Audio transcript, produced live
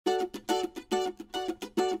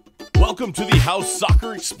Welcome to the How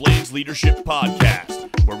Soccer Explains Leadership podcast,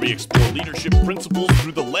 where we explore leadership principles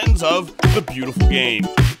through the lens of the beautiful game.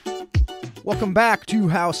 Welcome back to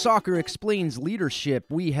How Soccer Explains Leadership.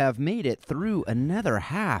 We have made it through another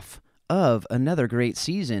half of another great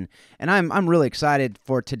season, and I'm really excited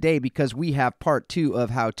for today because we have part 2 of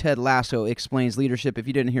How Ted Lasso Explains Leadership. If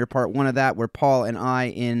you didn't hear part 1 of that, where Paul and I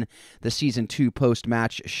in the season 2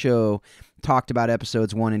 post-match show talked about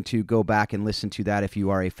episodes 1 and 2. Go back and listen to that if you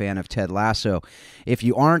are a fan of Ted Lasso. If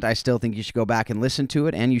you aren't, I still think you should go back and listen to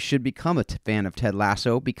it, and you should become a fan of Ted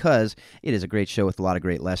Lasso because it is a great show with a lot of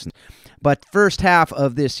great lessons. But first half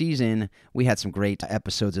of this season, we had some great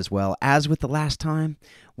episodes as well. As with the last time,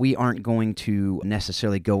 we aren't going to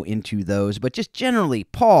necessarily go into those, but just generally,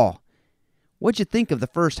 Paul, what'd you think of the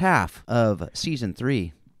first half of season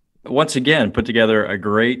 3? Once again, put together a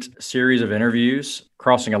great series of interviews,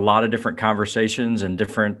 crossing a lot of different conversations and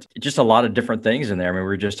just a lot of different things in there. I mean, we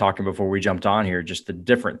were just talking before we jumped on here, just the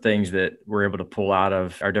different things that we're able to pull out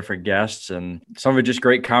of our different guests, and some of it just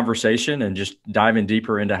great conversation and just diving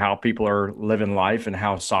deeper into how people are living life and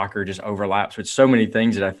how soccer just overlaps with so many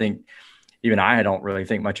things that I think even I don't really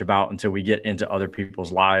think much about until we get into other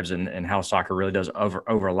people's lives and how soccer really does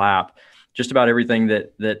overlap just about everything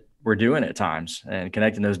that we're doing at times, and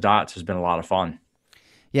connecting those dots has been a lot of fun.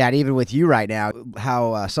 Yeah, and even with you right now,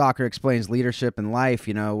 how soccer explains leadership in life,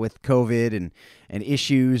 you know, with COVID and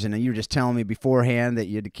issues, and you were just telling me beforehand that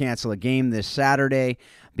you had to cancel a game this Saturday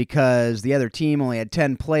because the other team only had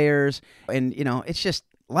 10 players, and, you know, it's just,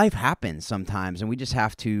 life happens sometimes, and we just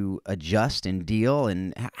have to adjust and deal.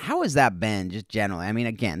 And how has that been, just generally? I mean,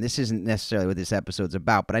 again, this isn't necessarily what this episode's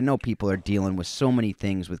about, but I know people are dealing with so many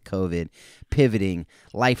things with COVID, pivoting,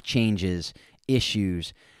 life changes,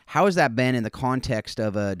 issues. How has that been in the context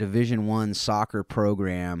of a Division I soccer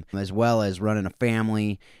program, as well as running a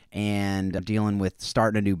family and dealing with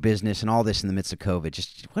starting a new business and all this in the midst of COVID?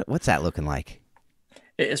 Just what's that looking like?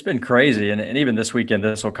 It's been crazy. And even this weekend,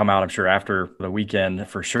 this will come out, I'm sure, after the weekend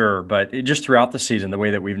for sure. But just throughout the season, the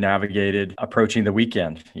way that we've navigated approaching the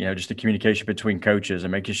weekend, you know, just the communication between coaches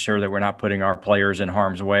and making sure that we're not putting our players in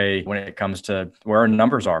harm's way when it comes to where our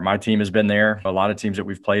numbers are. My team has been there. A lot of teams that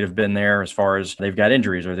we've played have been there as far as they've got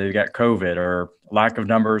injuries or they've got COVID, or lack of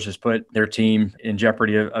numbers has put their team in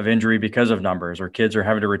jeopardy of injury because of numbers, or kids are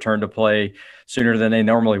having to return to play sooner than they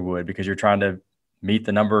normally would because you're trying to meet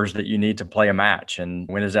the numbers that you need to play a match. And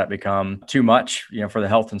when does that become too much, you know, for the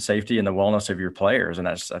health and safety and the wellness of your players? And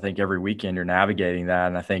that's, I think, every weekend you're navigating that.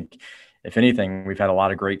 And I think, if anything, we've had a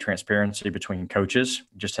lot of great transparency between coaches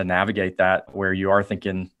just to navigate that, where you are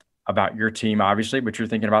thinking about your team, obviously, but you're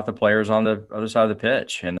thinking about the players on the other side of the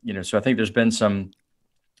pitch. And, you know, so I think there's been some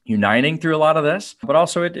uniting through a lot of this, but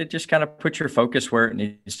also it just kind of puts your focus where it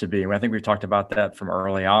needs to be. And I think we've talked about that from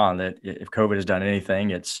early on, that if COVID has done anything,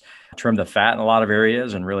 it's trimmed the fat in a lot of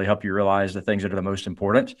areas and really help you realize the things that are the most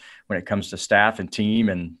important when it comes to staff and team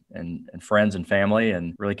and friends and family,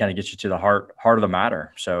 and really kind of gets you to the heart of the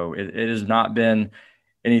matter. So it has not been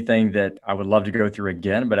anything that I would love to go through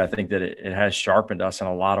again, but I think that it has sharpened us in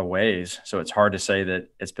a lot of ways. So it's hard to say that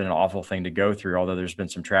it's been an awful thing to go through, although there's been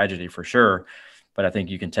some tragedy for sure. But I think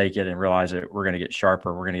you can take it and realize that we're going to get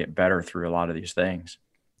sharper. We're going to get better through a lot of these things.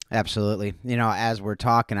 Absolutely. You know, as we're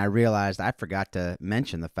talking, I realized I forgot to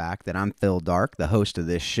mention the fact that I'm Phil Dark, the host of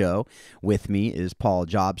this show. With me is Paul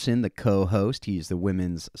Jobson, the co-host. He's the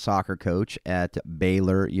women's soccer coach at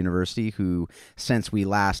Baylor University, who, since we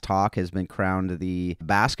last talked, has been crowned the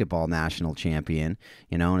basketball national champion.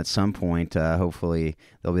 You know, and at some point, hopefully,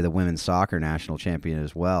 they'll be the women's soccer national champion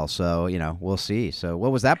as well. So, you know, we'll see. So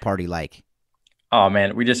what was that party like? Oh,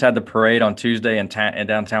 man, we just had the parade on Tuesday in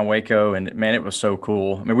downtown Waco, and, man, it was so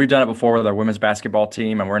cool. I mean, we've done it before with our women's basketball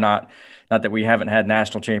team, and we're not that we haven't had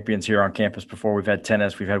national champions here on campus before. We've had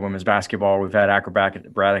tennis, we've had women's basketball, we've had acrobatic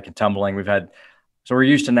and tumbling. So we're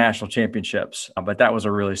used to national championships, but that was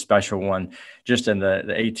a really special one just in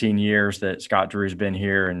the 18 years that Scott Drew's been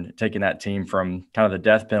here, and taking that team from kind of the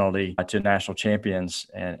death penalty to national champions.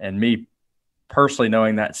 And me personally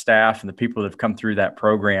knowing that staff and the people that have come through that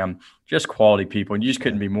program, just quality people. And you just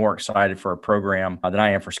couldn't be more excited for a program than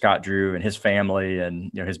I am for Scott Drew and his family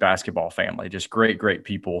and, you know, his basketball family. Just great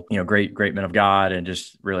people, you know, great men of God, and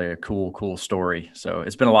just really a cool story. So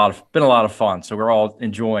it's been a lot of fun. So we're all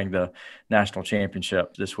enjoying the national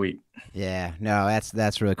championship this week. Yeah, no,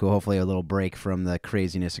 that's really cool. Hopefully a little break from the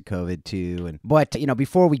craziness of COVID too. But, you know,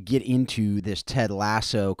 before we get into this Ted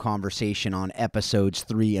Lasso conversation on episodes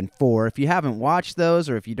 3 and 4, if you haven't watched those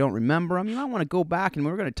or if you don't remember them, you might want to go back, and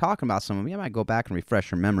we're going to talk about about some of them, you might go back and refresh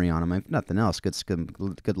your memory on them. If nothing else,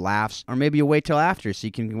 good laughs. Or maybe you wait till after so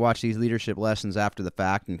you can watch these leadership lessons after the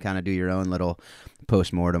fact and kind of do your own little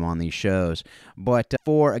postmortem on these shows. But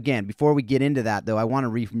before we get into that, though, I want to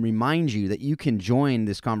remind you that you can join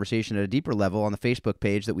this conversation at a deeper level on the Facebook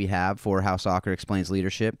page that we have for How Soccer Explains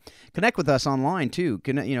Leadership. Connect with us online, too.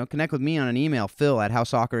 Connect with me on an email,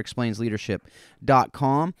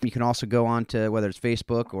 phil@howsoccerexplainsleadership.com. You can also go on to whether it's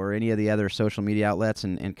Facebook or any of the other social media outlets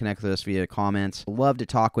and connect with us via comments. Love to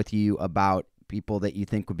talk with you about people that you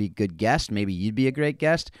think would be good guests. Maybe you'd be a great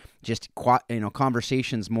guest. Just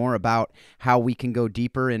conversations more about how we can go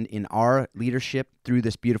deeper in our leadership through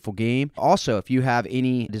this beautiful game. Also, if you have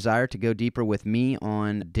any desire to go deeper with me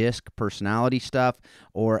on DISC personality stuff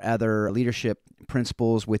or other leadership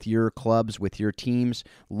principles with your clubs, with your teams,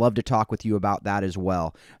 love to talk with you about that as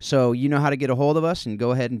well. So you know how to get a hold of us, and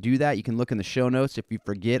go ahead and do that. You can look in the show notes if you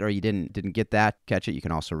forget or you didn't get that, catch it. You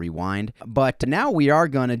can also rewind. But now we are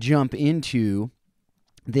going to jump into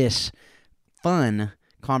this fun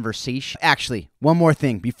conversation. Actually, one more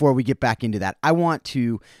thing before we get back into that. I do want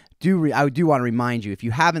to remind you, if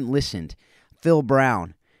you haven't listened, Phil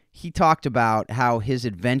Brown, he talked about how his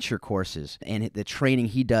adventure courses and the training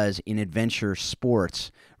he does in adventure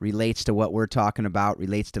sports relates to what we're talking about,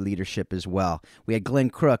 relates to leadership as well. We had Glenn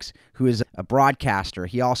Crooks, who is a broadcaster.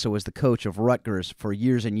 He also was the coach of Rutgers for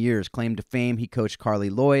years and years. Claim to fame, he coached Carly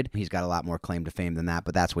Lloyd. He's got a lot more claim to fame than that,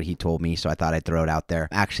 but that's what he told me, so I thought I'd throw it out there.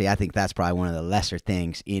 Actually, I think that's probably one of the lesser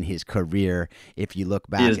things in his career if you look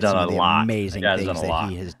back at some of the amazing things that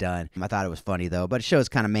he has done. I thought it was funny, though, but it shows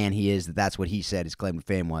kind of man he is, that's what he said his claim to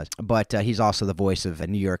fame was. But he's also the voice of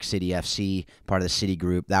New York City FC, part of the City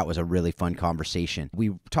Group. That was a really fun conversation. We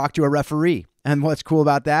talked to a referee, and what's cool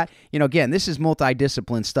about that, again, this is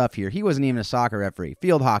multidiscipline stuff here. He wasn't even a soccer referee.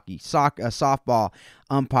 Field hockey, softball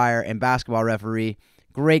umpire, and basketball referee.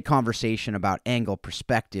 Great conversation about angle,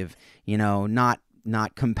 perspective, not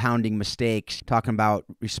compounding mistakes, talking about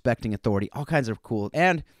respecting authority, all kinds of cool.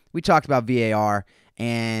 And we talked about VAR.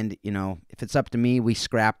 And, if it's up to me, we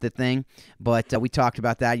scrap the thing. But we talked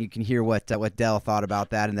about that. You can hear what Dell thought about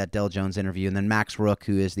that in that Dell Jones interview. And then Max Rook,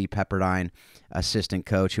 who is the Pepperdine assistant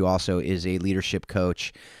coach, who also is a leadership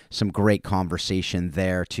coach. Some great conversation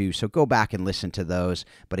there, too. So go back and listen to those.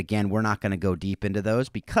 But again, we're not going to go deep into those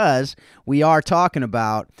because we are talking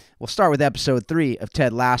about, we'll start with episode 3 of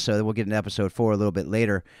Ted Lasso. Then we'll get into episode 4 a little bit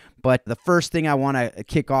later. But the first thing I want to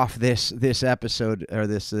kick off this episode or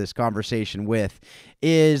this conversation with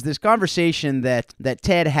is this conversation that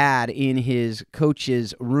Ted had in his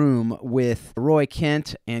coach's room with Roy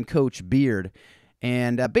Kent and Coach Beard.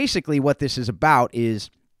 And basically what this is about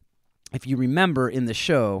is, if you remember in the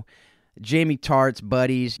show, Jamie Tartt's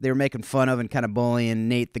buddies, they were making fun of and kind of bullying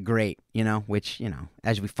Nate the Great, which,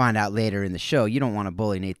 as we find out later in the show, you don't want to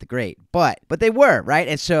bully Nate the Great. But they were, right?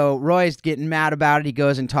 And so Roy's getting mad about it. He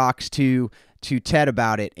goes and talks to Ted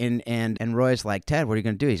about it. And Roy's like, Ted, what are you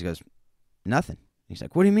going to do? He goes, nothing. He's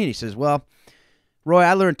like, what do you mean? He says, well, Roy,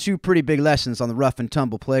 I learned 2 pretty big lessons on the rough and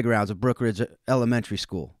tumble playgrounds of Brookridge Elementary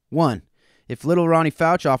School. 1, if little Ronnie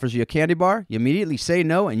Fouch offers you a candy bar, you immediately say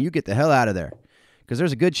no and you get the hell out of there. Because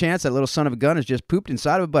there's a good chance that little son of a gun has just pooped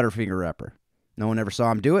inside of a Butterfinger wrapper. No one ever saw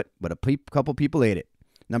him do it, but a couple people ate it.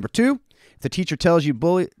 Number 2, if the teacher tells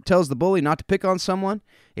the bully not to pick on someone,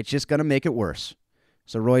 it's just going to make it worse.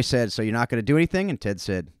 So Roy said, so you're not going to do anything? And Ted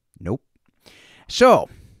said, nope. So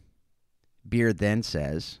Beard then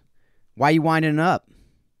says, why are you winding up?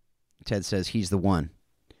 Ted says, he's the one.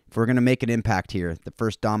 If we're going to make an impact here, the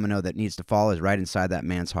first domino that needs to fall is right inside that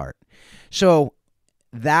man's heart. So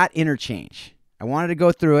that interchange, I wanted to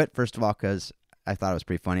go through it, first of all, because I thought it was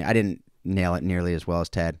pretty funny. I didn't nail it nearly as well as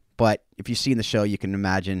Ted. But if you've seen the show, you can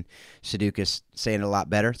imagine Sudeikis saying it a lot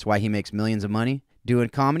better. It's why he makes millions of money doing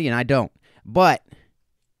comedy, and I don't. But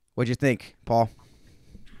what'd you think, Paul?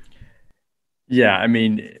 Yeah, I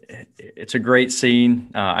mean, it's a great scene.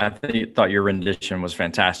 Thought your rendition was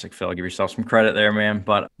fantastic, Phil. Give yourself some credit there, man.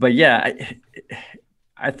 But yeah,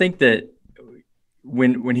 I think that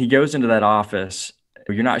when he goes into that office,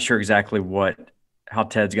 you're not sure exactly how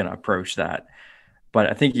Ted's going to approach that. But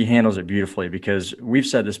I think he handles it beautifully because we've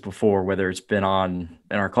said this before, whether it's been in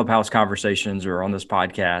our clubhouse conversations or on this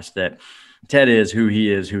podcast, that Ted is who he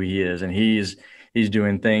is, and he's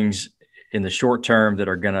doing things in the short term that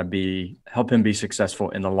are going to help him be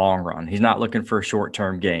successful in the long run. He's not looking for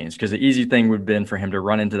short-term gains because the easy thing would have been for him to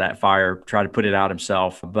run into that fire, try to put it out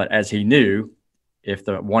himself. But as he knew, if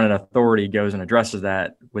the one in authority goes and addresses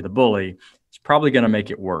that with a bully, it's probably going to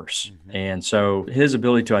make it worse. Mm-hmm. And so his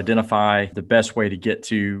ability to identify the best way to get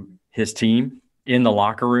to his team in the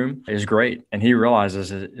locker room is great. And he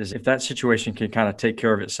realizes is if that situation can kind of take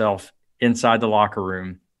care of itself inside the locker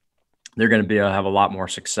room, they're going to be able to have a lot more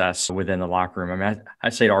success within the locker room. I mean, I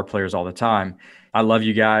say to our players all the time, I love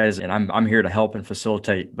you guys and I'm here to help and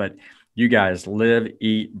facilitate, but you guys live,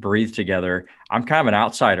 eat, breathe together. I'm kind of an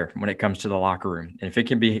outsider when it comes to the locker room. And if it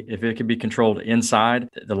can be controlled inside,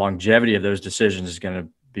 the longevity of those decisions is going to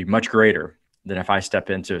be much greater than if I step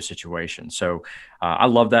into a situation. So I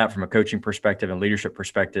love that from a coaching perspective and leadership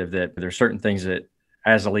perspective, that there's certain things that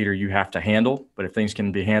as a leader you have to handle, but if things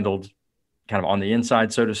can be handled kind of on the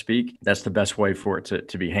inside, so to speak, that's the best way for it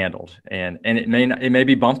to be handled. And it may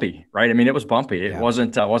be bumpy, right? I mean, it was bumpy. It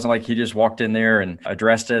wasn't like he just walked in there and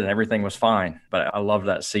addressed it and everything was fine. But I love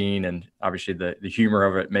that scene, and obviously the humor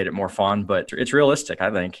of it made it more fun. But it's realistic,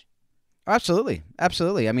 I think. Absolutely.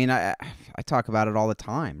 Absolutely. I mean, I talk about it all the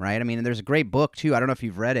time, right? I mean, and there's a great book too. I don't know if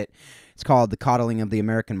you've read it. It's called The Coddling of the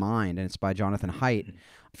American Mind, and it's by Jonathan Haidt.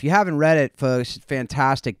 If you haven't read it, folks,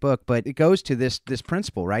 fantastic book, but it goes to this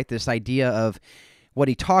principle, right? This idea of what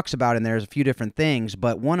he talks about, and there's a few different things,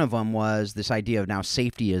 but one of them was this idea of now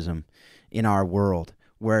safetyism in our world,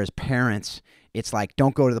 whereas parents, it's like,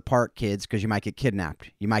 don't go to the park, kids, because you might get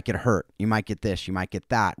kidnapped, you might get hurt, you might get this, you might get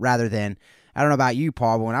that, rather than, I don't know about you,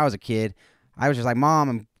 Paul, but when I was a kid, I was just like, Mom,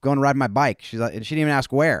 I'm going to ride my bike. She's like, she didn't even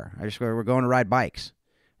ask where. I just go, we're going to ride bikes,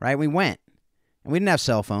 right? We went, and we didn't have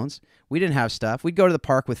cell phones. We didn't have stuff. We'd go to the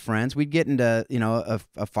park with friends. We'd get into,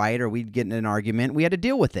 a fight, or we'd get into an argument. We had to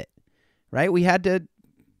deal with it, right? We had to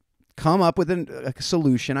come up with a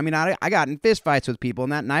solution. I mean, I got in fist fights with people,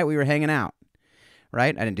 and that night we were hanging out,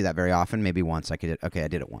 right? I didn't do that very often. Maybe once I did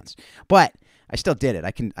it once, but I still did it.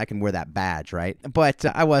 I can wear that badge, right? But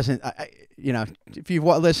I wasn't, if you've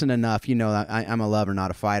listened enough, you know that I'm a lover,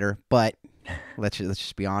 not a fighter. But let's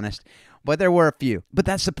just be honest. But there were a few. But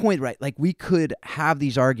that's the point, right? Like, we could have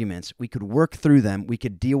these arguments. We could work through them. We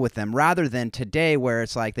could deal with them, rather than today where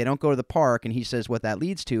it's like they don't go to the park, and he says what that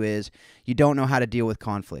leads to is you don't know how to deal with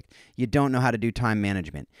conflict. You don't know how to do time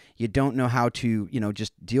management. You don't know how to,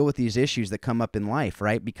 just deal with these issues that come up in life,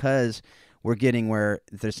 right? Because we're getting where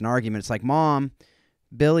there's an argument. It's like, Mom,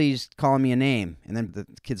 Billy's calling me a name. And then the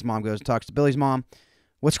kid's mom goes and talks to Billy's mom.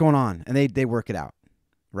 What's going on? And they work it out.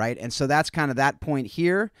 Right. And so that's kind of that point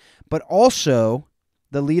here, but also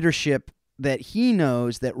the leadership that he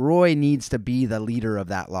knows that Roy needs to be the leader of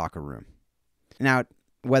that locker room. Now,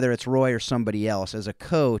 whether it's Roy or somebody else, as a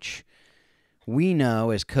coach, we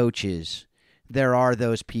know as coaches, there are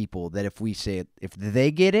those people that if we say, if they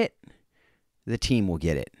get it, the team will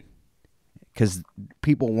get it, because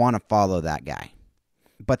people want to follow that guy.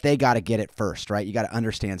 But they got to get it first, right? You got to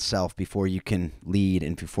understand self before you can lead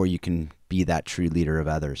and before you can be that true leader of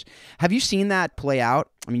others. Have you seen that play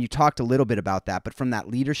out? I mean, you talked a little bit about that, but from that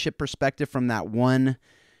leadership perspective, from that one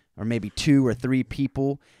or maybe two or three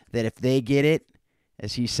people that if they get it,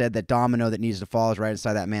 as he said, that domino that needs to fall is right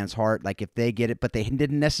inside that man's heart. Like, if they get it, but they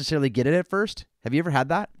didn't necessarily get it at first. Have you ever had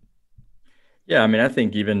that? Yeah, I mean, I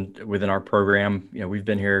think even within our program, we've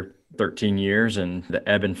been here 13 years, and the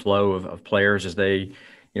ebb and flow of players as they,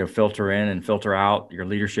 filter in and filter out. Your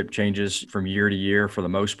leadership changes from year to year for the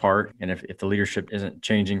most part. And if the leadership isn't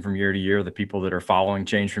changing from year to year, the people that are following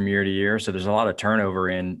change from year to year. So there's a lot of turnover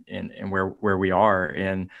in where we are.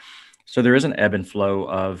 And so there is an ebb and flow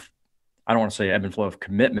of, I don't want to say ebb and flow of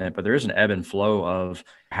commitment, but there is an ebb and flow of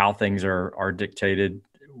how things are dictated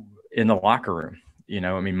in the locker room.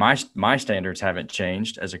 I mean, my standards haven't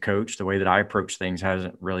changed as a coach. The way that I approach things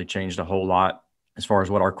hasn't really changed a whole lot as far as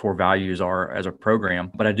what our core values are as a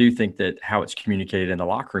program. But I do think that how it's communicated in the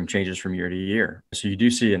locker room changes from year to year. So you do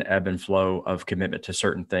see an ebb and flow of commitment to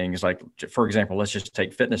certain things. Like, for example, let's just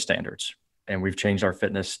take fitness standards. And we've changed our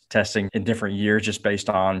fitness testing in different years just based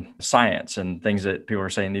on science and things that people are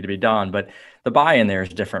saying need to be done. But the buy-in there is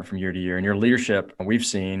different from year to year. And your leadership, we've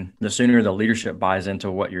seen the sooner the leadership buys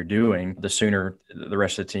into what you're doing, the sooner the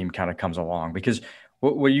rest of the team kind of comes along. Because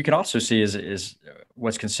what you can also see is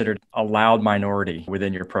what's considered a loud minority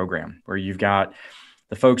within your program, where you've got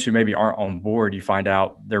the folks who maybe aren't on board. You find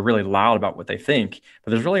out they're really loud about what they think, but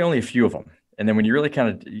there's really only a few of them. And then when you really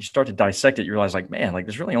you start to dissect it, you realize like, man, like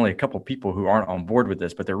there's really only a couple of people who aren't on board with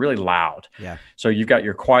this, but they're really loud. Yeah. So you've got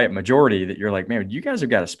your quiet majority that you're like, man, you guys have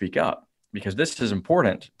got to speak up, because this is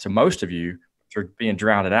important to most of you. Are being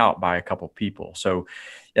drowned out by a couple of people. So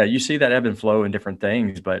yeah, you see that ebb and flow in different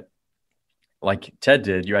things, but like Ted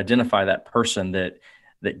did, you identify that person that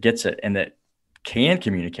gets it and that can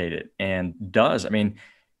communicate it and does. I mean,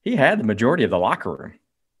 he had the majority of the locker room.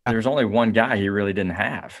 There's only one guy he really didn't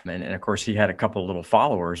have. And of course, he had a couple of little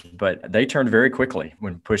followers, but they turned very quickly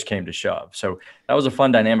when push came to shove. So that was a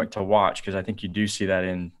fun dynamic to watch, because I think you do see that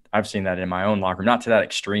in I've seen that in my own locker room, not to that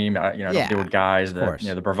extreme. I don't deal Yeah, with guys, of course.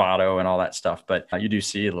 the bravado and all that stuff, but you do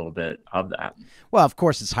see a little bit of that. Well, of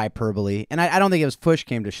course, it's hyperbole, and I don't think it was push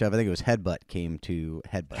came to shove. I think it was headbutt came to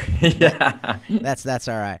headbutt. Yeah, That's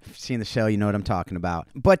all right. If you've seen the show, you know what I'm talking about.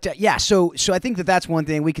 But yeah, so I think that's one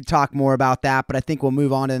thing. We could talk more about that, but I think we'll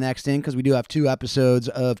move on to the next thing because we do have 2 episodes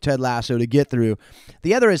of Ted Lasso to get through.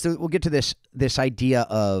 The other is that we'll get to this idea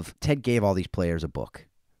of Ted gave all these players a book,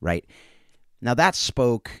 right? Now that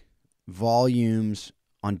spoke volumes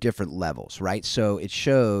on different levels, right? So it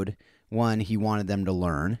showed, one, he wanted them to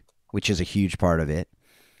learn, which is a huge part of it.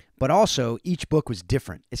 But also, each book was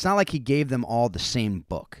different. It's not like he gave them all the same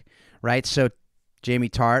book, right? So Jamie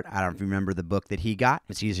Tart, I don't remember the book that he got.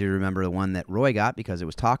 It's easier to remember the one that Roy got because it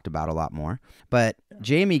was talked about a lot more. But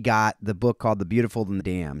Jamie got the book called The Beautiful and the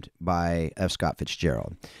Damned by F. Scott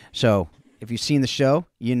Fitzgerald. So if you've seen the show,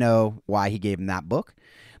 you know why he gave him that book.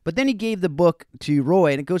 But then he gave the book to Roy,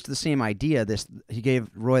 and it goes to the same idea. He gave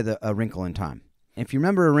Roy A Wrinkle in Time. If you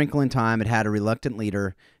remember A Wrinkle in Time, it had a reluctant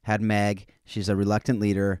leader, had Meg. She's a reluctant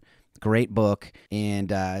leader. Great book.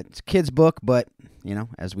 And it's a kid's book, but,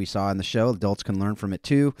 as we saw in the show, adults can learn from it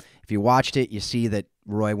too. If you watched it, you see that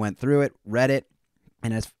Roy went through it, read it.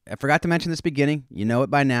 And as I forgot to mention this beginning, you know it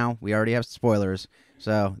by now. We already have spoilers.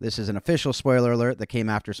 So this is an official spoiler alert that came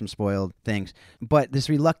after some spoiled things. But this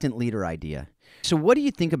reluctant leader idea. So what do you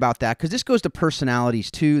think about that? Because this goes to personalities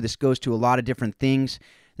too. This goes to a lot of different things.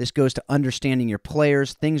 This goes to understanding your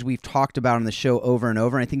players, things we've talked about on the show over and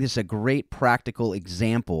over. And I think this is a great practical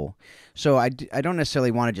example. So I don't necessarily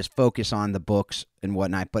want to just focus on the books and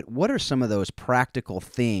whatnot, but what are some of those practical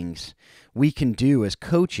things we can do as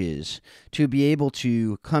coaches to be able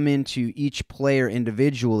to come into each player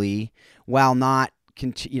individually while not,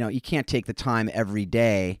 you can't take the time every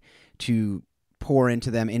day to pour into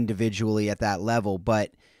them individually at that level, but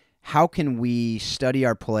how can we study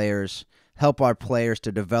our players, help our players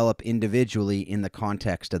to develop individually in the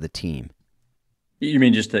context of the team? You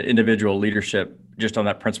mean just the individual leadership, just on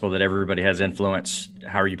that principle that everybody has influence?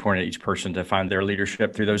 How are you pointing at each person to find their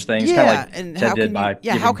leadership through those things? Yeah, like and Ted how did can by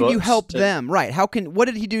you help them? Right. What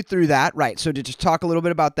did he do through that? Right. So to just talk a little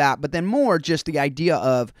bit about that, but then more just the idea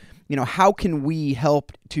of, how can we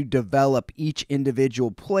help to develop each individual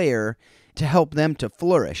player to help them to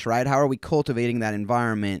flourish, right? How are we cultivating that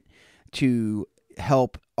environment to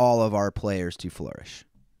help all of our players to flourish?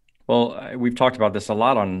 Well, we've talked about this a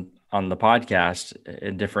lot on the podcast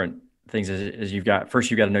in different things. As you've got, first,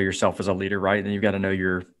 you've got to know yourself as a leader, right? And then you've got to know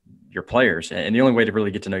your players. And the only way to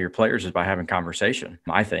really get to know your players is by having conversation,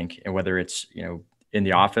 I think. And whether it's, in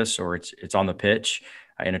the office or it's on the pitch,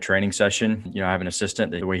 in a training session, I have an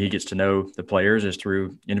assistant. The way he gets to know the players is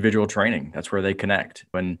through individual training. That's where they connect.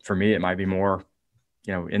 And for me, it might be more,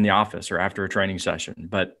 in the office or after a training session.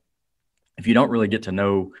 But if you don't really get to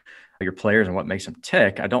know your players and what makes them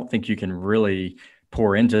tick, I don't think you can really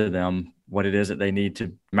pour into them what it is that they need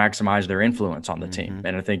to maximize their influence on the team.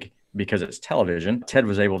 And I think because it's television, Ted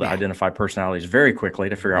was able to identify personalities very quickly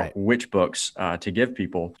to figure out which books to give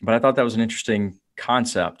people. But I thought that was an interesting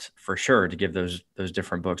concept for sure to give those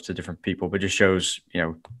different books to different people, but just shows,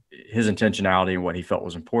 his intentionality and what he felt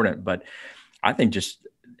was important. But I think just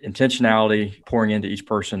intentionality, pouring into each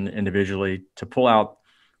person individually to pull out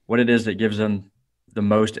what it is that gives them the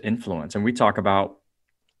most influence. And we talk about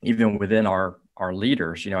even within our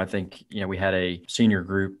leaders, I think, we had a senior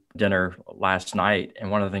group dinner last night.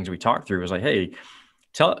 And one of the things we talked through was like, hey,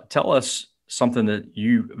 tell us something that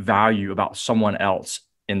you value about someone else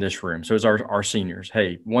in this room. So it's our seniors.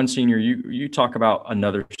 Hey, one senior, you talk about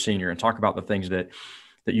another senior and talk about the things that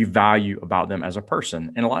you value about them as a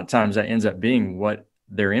person. And a lot of times that ends up being what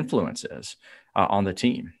their influence is on the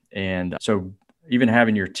team. And so even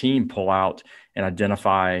having your team pull out and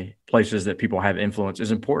identify places that people have influence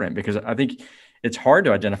is important, because I think it's hard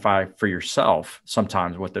to identify for yourself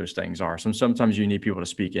sometimes what those things are. Sometimes you need people to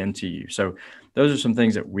speak into you. So those are some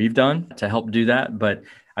things that we've done to help do that. But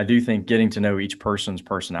I do think getting to know each person's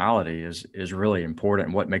personality is really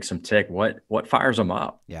important. What makes them tick, what fires them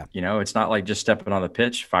up. Yeah. It's not like just stepping on the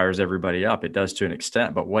pitch fires everybody up. It does to an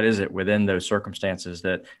extent, but what is it within those circumstances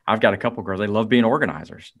that I've got a couple girls, they love being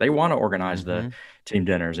organizers. They want to organize the team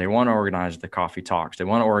dinners. They want to organize the coffee talks. They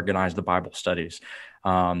want to organize the Bible studies.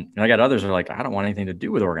 And I got others that are like, I don't want anything to do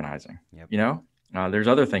with organizing. Yep. There's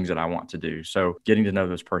other things that I want to do. So getting to know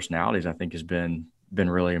those personalities, I think, has been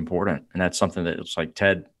really important. And that's something that it's like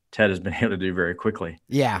Ted Ted has been able to do very quickly.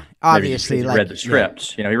 Yeah, Maybe obviously, because he read the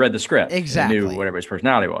scripts. He read the script. Exactly. And knew what everybody's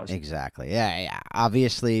personality was. Exactly. Yeah.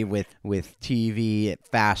 Obviously, with TV, it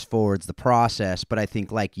fast forwards the process. But I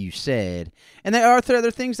think, like you said, and there are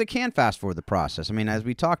other things that can fast forward the process. I mean, as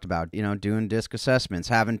we talked about, doing DISC assessments,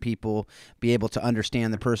 having people be able to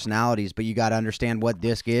understand the personalities, but you got to understand what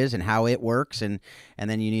DISC is and how it works, and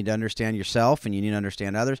then you need to understand yourself and you need to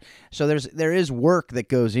understand others. So there is work that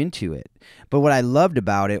goes into it. But what I loved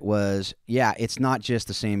about it was, it's not just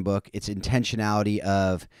the same book. It's intentionality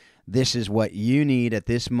of, this is what you need at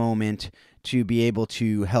this moment to be able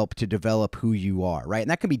to help to develop who you are, right? And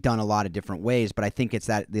that can be done a lot of different ways, but I think it's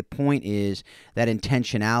that the point is that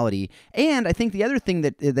intentionality. And I think the other thing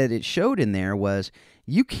that it showed in there was,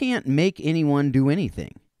 you can't make anyone do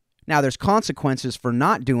anything. Now, there's consequences for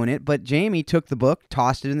not doing it, but Jamie took the book,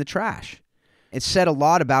 tossed it in the trash. It said a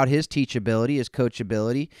lot about his teachability, his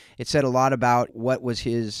coachability. It said a lot about what was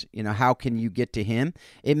his, how can you get to him?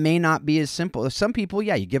 It may not be as simple. Some people,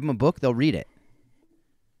 you give them a book, they'll read it.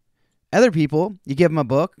 Other people, you give them a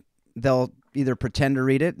book, they'll either pretend to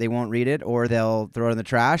read it, they won't read it, or they'll throw it in the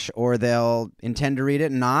trash, or they'll intend to read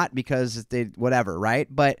it and not because they, whatever, right?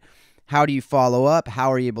 But how do you follow up?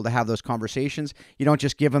 How are you able to have those conversations? You don't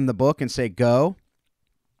just give them the book and say, go.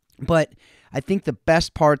 But I think the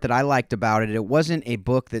best part that I liked about it wasn't a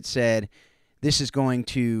book that said, this is going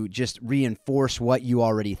to just reinforce what you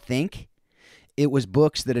already think. It was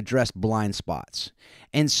books that address blind spots.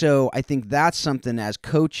 And so I think that's something as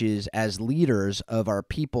coaches, as leaders of our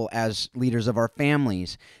people, as leaders of our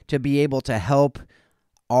families, to be able to help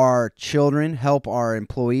our children, help our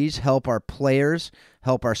employees, help our players,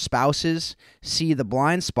 help our spouses see the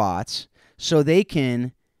blind spots so they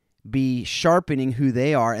can be sharpening who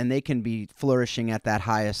they are and they can be flourishing at that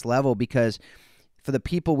highest level. Because for the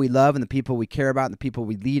people we love and the people we care about and the people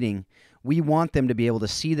we're leading, we want them to be able to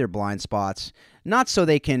see their blind spots, not so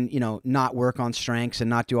they can, not work on strengths and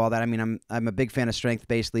not do all that. I mean, I'm a big fan of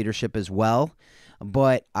strength-based leadership as well,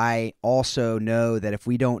 but I also know that if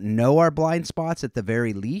we don't know our blind spots at the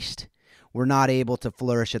very least, we're not able to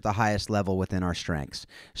flourish at the highest level within our strengths.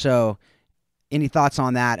 So any thoughts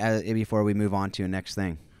on that before we move on to the next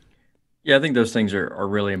thing? Yeah, I think those things are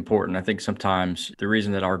really important. I think sometimes the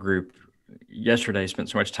reason that our group yesterday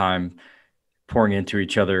spent so much time pouring into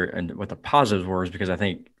each other and what the positives were is because I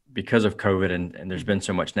think because of COVID and there's been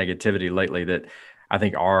so much negativity lately that I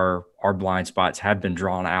think our blind spots have been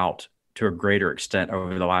drawn out to a greater extent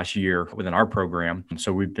over the last year within our program.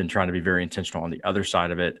 So we've been trying to be very intentional on the other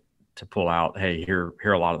side of it to pull out, hey, here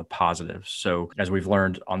are a lot of the positives. So as we've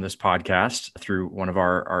learned on this podcast through one of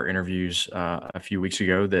our interviews a few weeks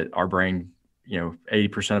ago, that our brain,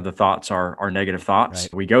 80% of the thoughts are negative thoughts.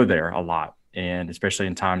 Right. We go there a lot, and especially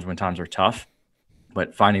in times when times are tough.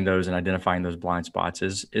 But finding those and identifying those blind spots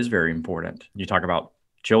is very important. You talk about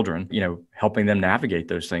children, helping them navigate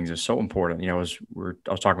those things is so important. I was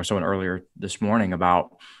talking with someone earlier this morning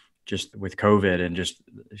about just with COVID and just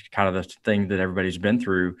kind of the thing that everybody's been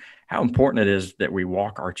through, how important it is that we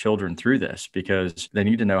walk our children through this, because they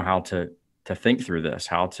need to know how to think through this,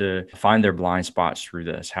 how to find their blind spots through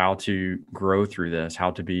this, how to grow through this,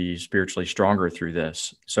 how to be spiritually stronger through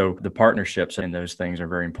this. So the partnerships and those things are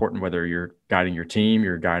very important, whether you're guiding your team,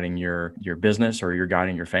 you're guiding your business, or you're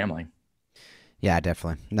guiding your family. Yeah,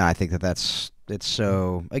 definitely. No, I think it's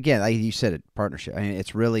so, again, like you said, it, partnership. I mean,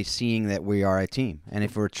 it's really seeing that we are a team. And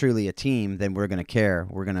if we're truly a team, then we're going to care.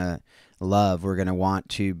 We're going to love. We're going to want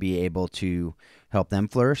to be able to help them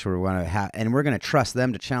flourish. And we're going to trust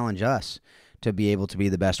them to challenge us to be able to be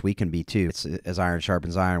the best we can be too. It's as iron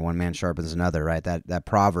sharpens iron, one man sharpens another, right? That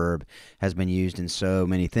proverb has been used in so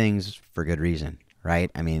many things for good reason, right?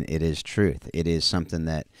 I mean, it is truth. It is something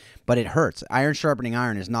but it hurts. Iron sharpening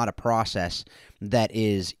iron is not a process that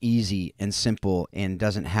is easy and simple and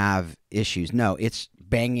doesn't have issues. No, it's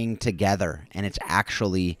banging together, and it's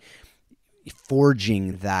actually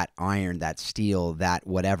forging that iron, that steel, that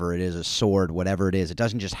whatever it is, a sword, whatever it is. It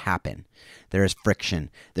doesn't just happen. There is friction.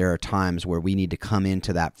 There are times where we need to come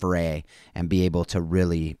into that fray and be able to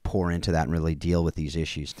really pour into that and really deal with these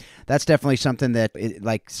issues. That's definitely something that,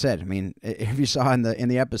 like I said, I mean, if you saw in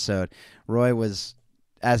the episode, Roy was,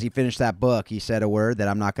 as he finished that book, he said a word that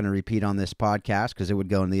I'm not going to repeat on this podcast because it would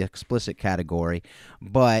go in the explicit category,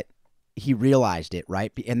 but he realized it,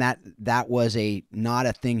 right? And that was not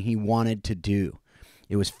a thing he wanted to do.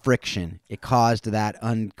 It was friction. It caused that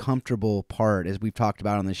uncomfortable part, as we've talked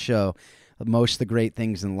about on the show. Most of the great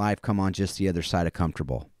things in life come on just the other side of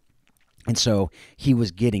comfortable. And so he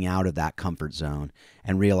was getting out of that comfort zone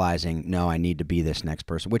and realizing, no, I need to be this next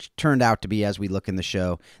person, which turned out to be, as we look in the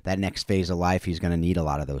show, that next phase of life, he's going to need a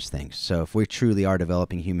lot of those things. So if we truly are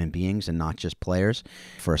developing human beings and not just players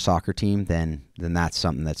for a soccer team, then that's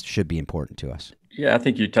something that should be important to us. Yeah, I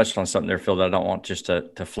think you touched on something there, Phil, that I don't want just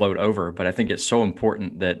to float over, but I think it's so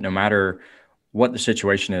important that no matter what the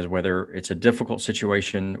situation is, whether it's a difficult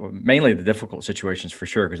situation, or mainly the difficult situations for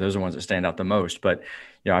sure, because those are the ones that stand out the most. But,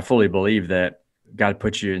 I fully believe that God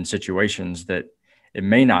puts you in situations that it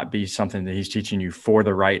may not be something that he's teaching you for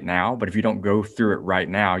the right now, but if you don't go through it right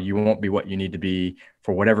now, you won't be what you need to be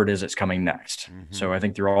for whatever it is that's coming next. Mm-hmm. So I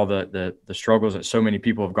think through all the struggles that so many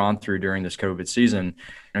people have gone through during this COVID season,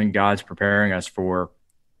 and God's preparing us for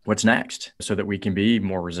what's next so that we can be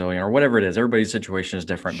more resilient or whatever it is. Everybody's situation is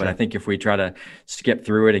different, But I think if we try to skip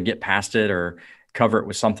through it and get past it or cover it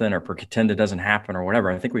with something or pretend it doesn't happen or whatever,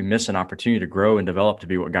 I think we miss an opportunity to grow and develop to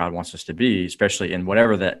be what God wants us to be, especially in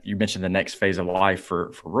whatever that you mentioned, the next phase of life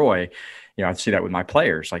for Roy. I see that with my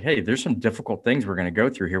players. Like, hey, there's some difficult things we're going to go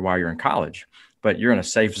through here while you're in college, but you're in a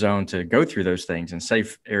safe zone to go through those things and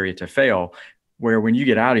safe area to fail, where when you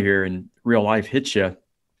get out of here and real life hits you,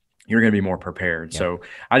 you're going to be more prepared. Yeah. So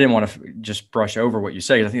I didn't want to just brush over what you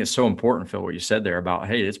say. I think it's so important, Phil, what you said there about,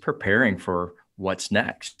 hey, it's preparing for what's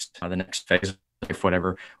next, the next phase of life,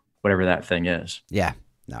 whatever that thing is. Yeah,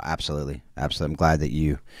 no, absolutely. Absolutely. I'm glad that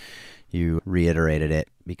you reiterated it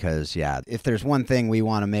because, if there's one thing we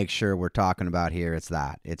want to make sure we're talking about here, it's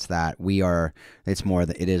that it is more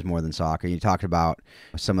than soccer. You talked about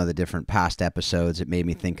some of the different past episodes. It made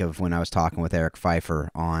me think of when I was talking with Eric Pfeiffer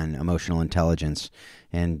on emotional intelligence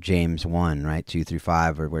and James 1, right,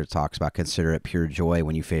 2-5, where it talks about consider it pure joy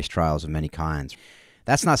when you face trials of many kinds.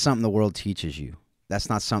 That's not something the world teaches you. That's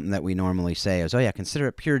not something that we normally say is, consider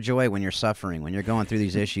it pure joy when you're suffering, when you're going through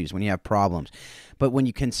these issues, when you have problems. But when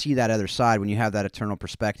you can see that other side, when you have that eternal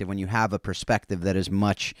perspective, when you have a perspective that is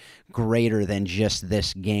much greater than just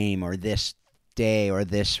this game or this day or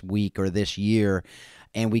this week or this year,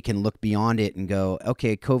 and we can look beyond it and go,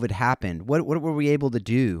 okay, COVID happened. What were we able to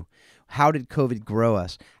do? How did COVID grow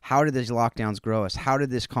us? How did these lockdowns grow us? How did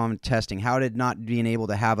this common testing? How did not being able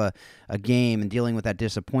to have a game and dealing with that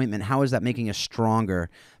disappointment, how is that making us stronger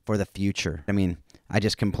for the future? I mean, I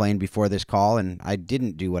just complained before this call, and I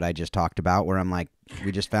didn't do what I just talked about, where I'm like,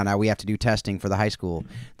 we just found out we have to do testing for the high school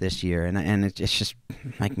this year. And it's just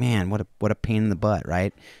like, man, what a pain in the butt,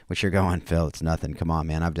 right? Which you're going, Phil, it's nothing. Come on,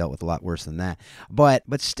 man. I've dealt with a lot worse than that. But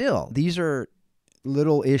still, these are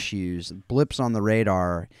little issues, blips on the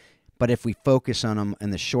radar. But if we focus on them in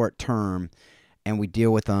the short term and we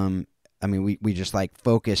deal with them, I mean, we just like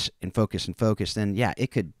focus and focus and focus, then it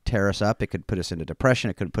could tear us up. It could put us into depression.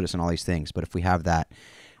 It could put us in all these things. But if we have that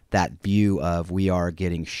view of we are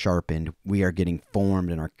getting sharpened, we are getting formed,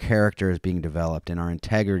 and our character is being developed, and our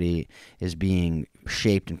integrity is being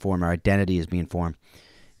shaped and formed, our identity is being formed,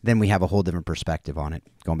 then we have a whole different perspective on it.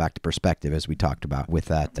 Going back to perspective, as we talked about with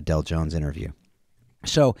that Adele Jones interview.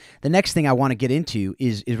 So the next thing I want to get into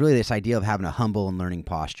is really this idea of having a humble and learning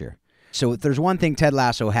posture. So if there's one thing Ted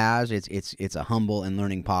Lasso has, it's a humble and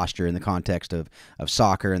learning posture in the context of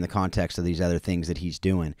soccer, in the context of these other things that he's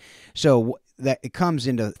doing. So that it comes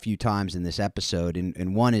into a few times in this episode,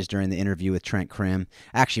 and one is during the interview with Trent Krim.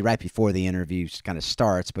 Actually, right before the interview kind of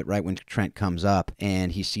starts, but right when Trent comes up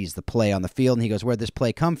and he sees the play on the field, and he goes, "Where'd this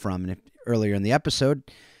play come from?" And earlier in the episode,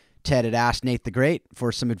 Ted had asked Nate the Great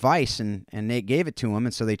for some advice, and Nate gave it to him,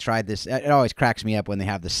 and so they tried this. It always cracks me up when they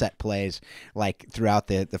have the set plays like throughout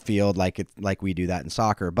the field, like we do that in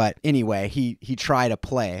soccer. But anyway, he tried a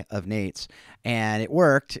play of Nate's, and it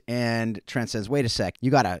worked, and Trent says, "Wait a sec,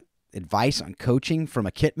 you got advice on coaching from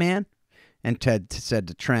a kit man?" And Ted said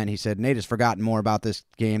to Trent, he said, "Nate has forgotten more about this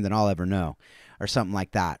game than I'll ever know," or something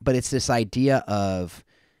like that. But it's this idea of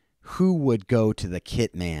who would go to the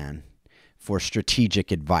kit man for strategic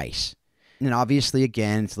advice. And obviously,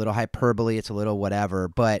 again, it's a little hyperbole, it's a little whatever,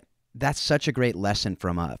 but that's such a great lesson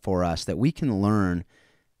for us that we can learn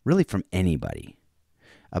really from anybody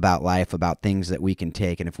about life, about things that we can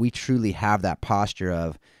take. And if we truly have that posture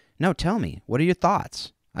of, no, tell me, what are your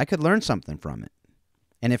thoughts? I could learn something from it.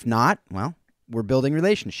 And if not, well, we're building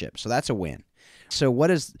relationships, so that's a win. So what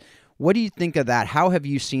do you think of that? How have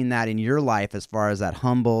you seen that in your life as far as that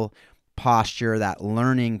humble posture, that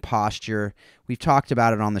learning posture? We've talked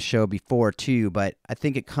about it on the show before too, but I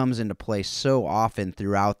think it comes into play so often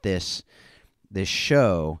throughout this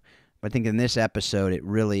show. But I think in this episode, it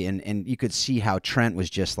really, and you could see how Trent was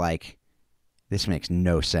just like, this makes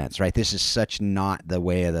no sense, right? This is such not the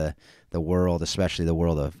way of the world, especially the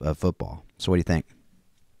world of football. So what do you think?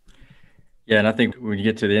 Yeah, and I think when you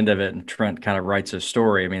get to the end of it and Trent kind of writes his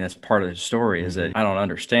story, I mean, that's part of his story is that I don't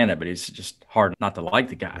understand it, but it's just hard not to like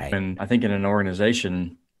the guy. Right. And I think in an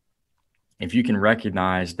organization, if you can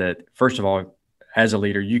recognize that, first of all, as a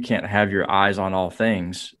leader, you can't have your eyes on all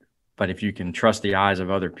things, but if you can trust the eyes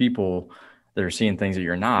of other people that are seeing things that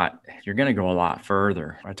you're not, you're going to go a lot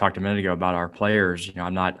further. I talked a minute ago about our players.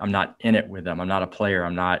 I'm not in it with them. I'm not a player.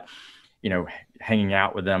 I'm not, hanging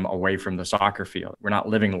out with them away from the soccer field. We're not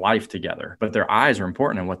living life together, but their eyes are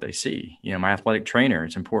important in what they see. My athletic trainer,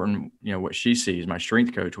 it's important, what she sees. My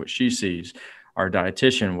strength coach, what she sees. Our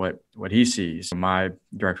dietitian, what he sees. My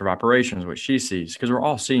director of operations, what she sees, because we're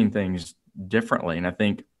all seeing things differently. And I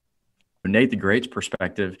think Nate the Great's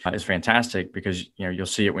perspective is fantastic because, you'll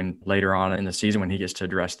see it when later on in the season when he gets to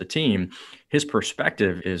address the team, his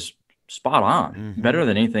perspective is spot on, better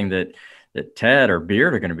than anything that Ted or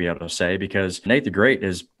Beard are going to be able to say, because Nate the Great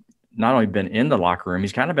has not only been in the locker room,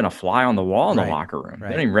 he's kind of been a fly on the wall in the locker room.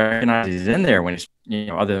 They don't even recognize he's in there when he's,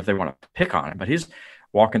 other if they want to pick on him, but he's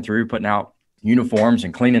walking through, putting out uniforms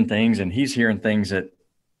and cleaning things, and he's hearing things that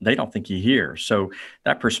they don't think he hears. So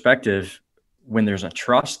that perspective, when there's a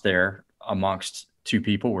trust there amongst two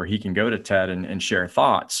people where he can go to Ted and share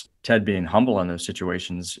thoughts, Ted being humble in those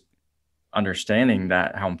situations, understanding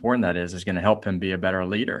that how important that is going to help him be a better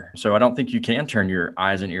leader. So I don't think you can turn your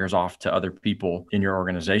eyes and ears off to other people in your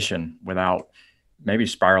organization without maybe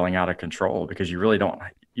spiraling out of control, because you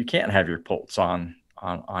can't have your pulse on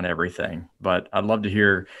everything. But I'd love to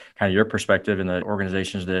hear kind of your perspective in the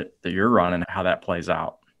organizations that you're running, how that plays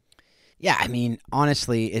out. Yeah, I mean,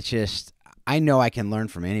 honestly, it's just, I know I can learn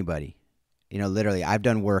from anybody. Literally, I've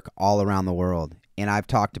done work all around the world, and I've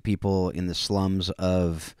talked to people in the slums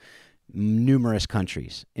of numerous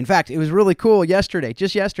countries. In fact, it was really cool just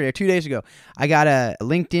yesterday or 2 days ago, I got a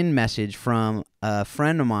LinkedIn message from a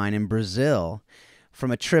friend of mine in Brazil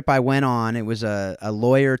from a trip I went on. It was a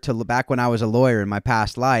lawyer to, back when I was a lawyer in my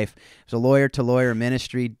past life, it was a lawyer to lawyer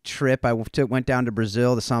ministry trip. I went down to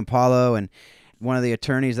Brazil, to Sao Paulo, and one of the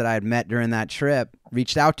attorneys that I had met during that trip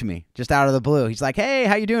reached out to me just out of the blue. He's like, "Hey,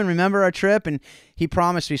 how you doing? Remember our trip?" And he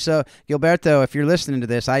promised me. So, Gilberto, if you're listening to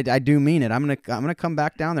this, I do mean it. I'm gonna come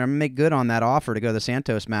back down there. I'm gonna make good on that offer to go to the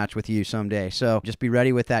Santos match with you someday. So just be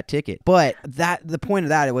ready with that ticket. But the point of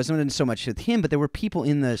that, it wasn't so much with him, but there were people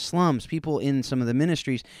in the slums, people in some of the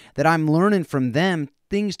ministries that I'm learning from them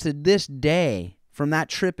things to this day from that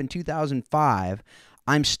trip in 2005.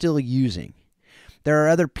 I'm still using. There are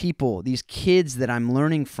other people, these kids that I'm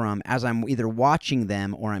learning from as I'm either watching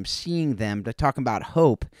them or I'm seeing them. To talk about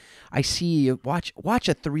hope, I see, watch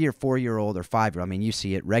a 3 or 4 year old or 5-year-old. I mean, you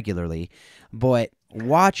see it regularly, but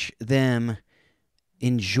watch them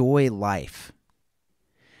enjoy life.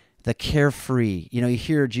 The carefree, you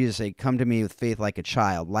hear Jesus say, "Come to me with faith like a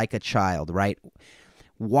child," right?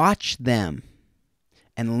 Watch them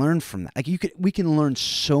and learn from that. We can learn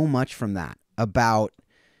so much from that about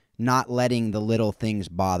not letting the little things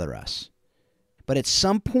bother us. But at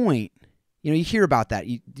some point, you hear about that.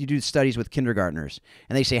 You do studies with kindergartners,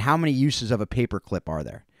 and they say, how many uses of a paperclip are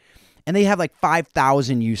there? And they have like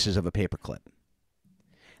 5,000 uses of a paperclip.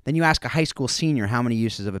 Then you ask a high school senior how many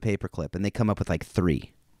uses of a paperclip, and they come up with like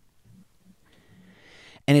 3.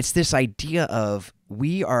 And it's this idea of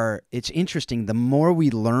it's interesting, the more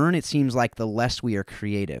we learn, it seems like the less we are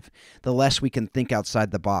creative, the less we can think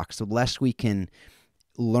outside the box, the less we can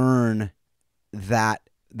learn that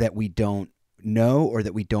we don't know or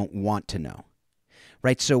that we don't want to know,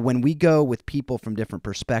 right? So when we go with people from different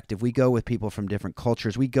perspective, we go with people from different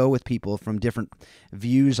cultures, we go with people from different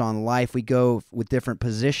views on life, we go with different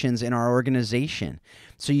positions in our organization.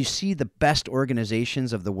 So you see the best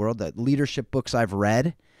organizations of the world, the leadership books I've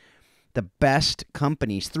read, the best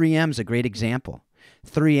companies. 3M is a great example.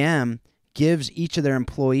 3M gives each of their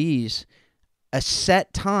employees a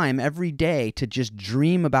set time every day to just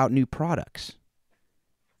dream about new products.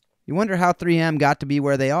 You wonder how 3M got to be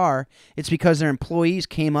where they are. It's because their employees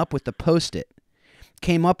came up with the Post-it,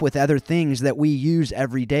 came up with other things that we use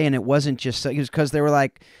every day, and it wasn't just, it was because they were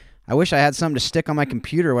like, I wish I had something to stick on my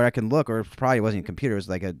computer where I can look, or it probably wasn't a computer, it was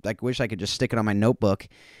like I wish I could just stick it on my notebook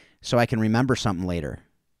so I can remember something later.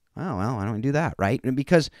 Oh, well, why don't we do that, right? And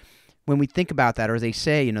because when we think about that, or they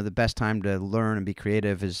say, the best time to learn and be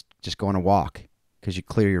creative is just go on a walk because you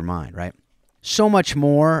clear your mind, right? So much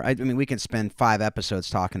more. I mean, we can spend 5 episodes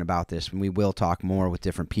talking about this, and we will talk more with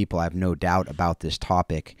different people. I have no doubt about this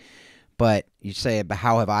topic. But you say, but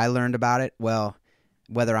how have I learned about it? Well,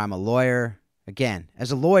 whether I'm a lawyer, again,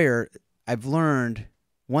 as a lawyer, I've learned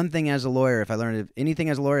one thing as a lawyer. If I learned anything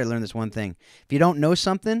as a lawyer, I learned this one thing. If you don't know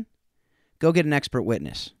something, go get an expert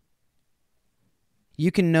witness.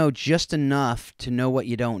 You can know just enough to know what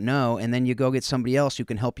you don't know, and then you go get somebody else who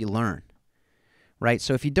can help you learn. Right?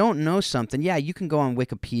 So if you don't know something, yeah, you can go on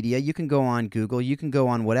Wikipedia, you can go on Google, you can go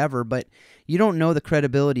on whatever, but you don't know the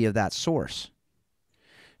credibility of that source.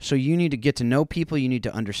 So you need to get to know people, you need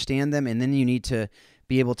to understand them, and then you need to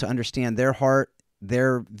be able to understand their heart,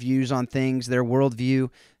 their views on things, their worldview.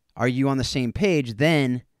 Are you on the same page?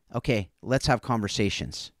 Then, okay, let's have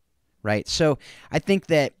conversations, right? So I think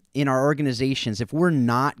that in our organizations, if we're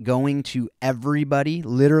not going to everybody,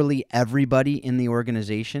 literally everybody in the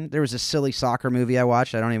organization, there was a silly soccer movie I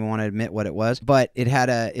watched. I don't even want to admit what it was, but it had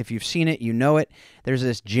if you've seen it, you know it. There's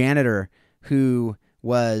this janitor who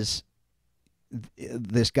was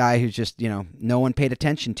this guy who's just, no one paid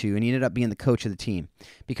attention to, and he ended up being the coach of the team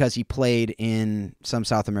because he played in some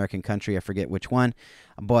South American country. I forget which one,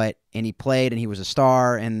 and he played and he was a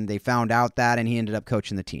star, and they found out that, and he ended up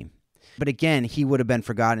coaching the team. But again, he would have been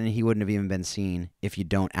forgotten, and he wouldn't have even been seen if you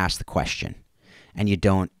don't ask the question and you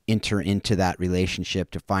don't enter into that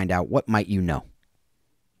relationship to find out what might you know.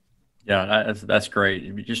 Yeah, that's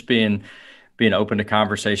great. Just being open to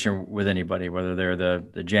conversation with anybody, whether they're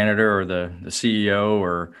the janitor or the CEO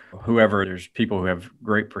or whoever. There's people who have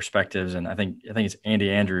great perspectives, and I think it's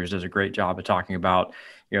Andy Andrews does a great job of talking about,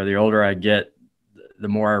 the older I get, the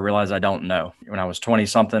more I realize I don't know. When I was 20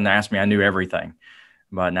 something, they asked me, I knew everything.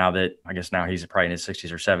 But now that now he's probably in his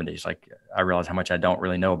 60s or 70s, I realize how much I don't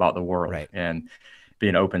really know about the world, right. And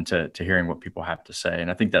being open to hearing what people have to say.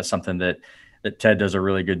 And I think that's something that Ted does a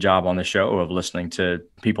really good job on the show of listening to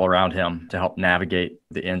people around him to help navigate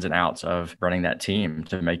the ins and outs of running that team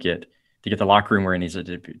to get the locker room where he needs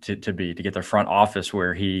it to be, to get the front office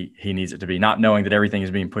where he needs it to be, not knowing that everything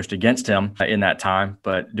is being pushed against him in that time,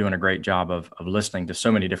 but doing a great job of listening to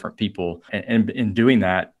so many different people. And in doing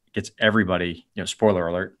that, gets everybody, spoiler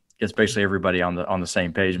alert, gets basically everybody on the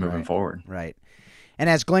same page moving forward. Right. And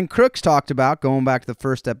as Glenn Crooks talked about, going back to the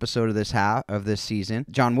first episode of this season,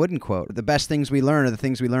 John Wooden quote, the best things we learn are the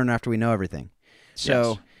things we learn after we know everything. So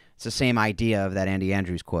yes. It's the same idea of that Andy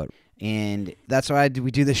Andrews quote. And that's why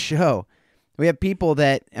we do this show. We have people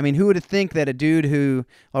that, who would think that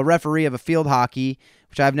a referee of a field hockey,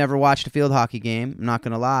 which I've never watched a field hockey game, I'm not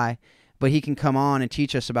going to lie, but he can come on and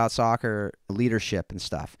teach us about soccer leadership and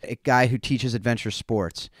stuff. A guy who teaches adventure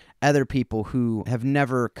sports. Other people who have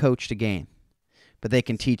never coached a game, but they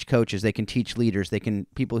can teach coaches. They can teach leaders.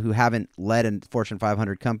 People who haven't led a Fortune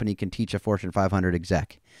 500 company can teach a Fortune 500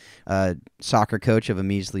 exec. A soccer coach of a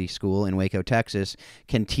measly school in Waco, Texas,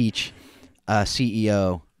 can teach a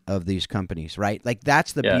CEO of these companies, right?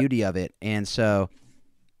 That's the beauty of it. And so,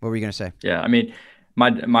 what were you going to say? Yeah,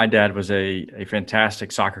 My dad was a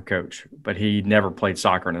fantastic soccer coach, but he never played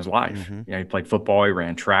soccer in his life. Mm-hmm. He played football, he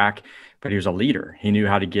ran track, but he was a leader. He knew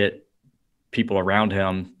how to get people around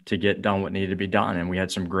him to get done what needed to be done. And we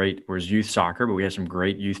had was youth soccer, but we had some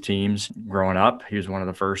great youth teams growing up. He was one of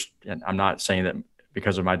the first, and I'm not saying that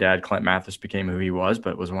because of my dad, Clint Mathis became who he was,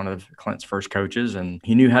 but was one of Clint's first coaches. And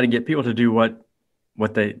he knew how to get people to do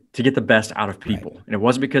to get the best out of people. Right. And it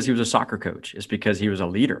wasn't because he was a soccer coach. It's because he was a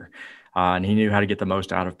leader. And he knew how to get the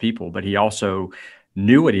most out of people, but he also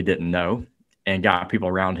knew what he didn't know and got people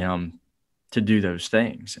around him to do those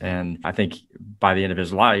things. And I think by the end of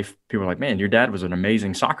his life, people were like, man, your dad was an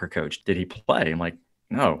amazing soccer coach. Did he play? I'm like,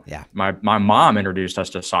 no. Yeah. My mom introduced us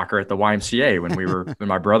to soccer at the YMCA when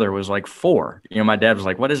my brother was like 4. My dad was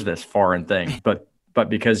like, what is this foreign thing? But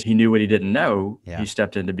because he knew what he didn't know, he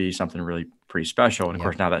stepped in to be something really pretty special. And of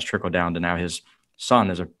course, now that's trickled down to now his son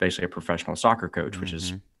is basically a professional soccer coach, which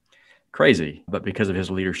is crazy. But because of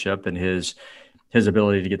his leadership and his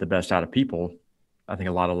ability to get the best out of people, I think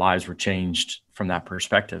a lot of lives were changed from that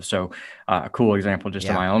perspective. So a cool example just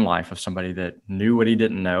in my own life of somebody that knew what he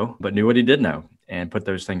didn't know, but knew what he did know and put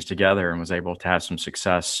those things together and was able to have some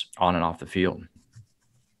success on and off the field.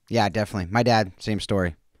 Yeah, definitely. My dad, same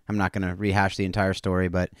story. I'm not going to rehash the entire story,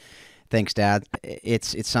 but thanks, Dad.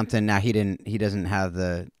 It's something now he doesn't have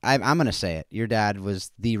I'm going to say it. Your dad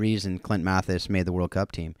was the reason Clint Mathis made the World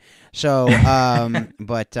Cup team. So,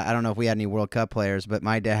 but I don't know if we had any World Cup players, but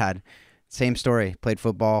my dad, same story, played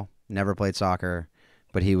football, never played soccer,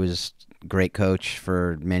 but he was a great coach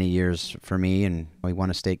for many years for me. And we won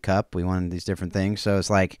a state cup. We won these different things. So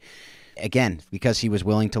it's again, because he was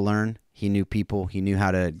willing to learn, he knew people. He knew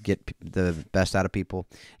how to get the best out of people.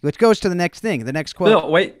 Which goes to the next thing, the next quote. No,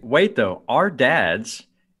 wait, though. Our dads,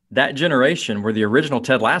 that generation, were the original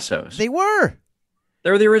Ted Lassos. They were.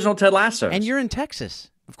 They were the original Ted Lassos. And you're in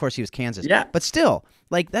Texas. Of course, he was Kansas. Yeah. But still,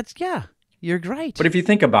 you're right. But if you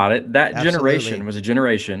think about it, that generation was a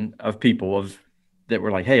generation of people that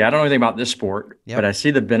were like, hey, I don't know anything about this sport, but I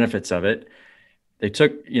see the benefits of it. they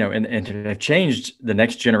took, and have changed the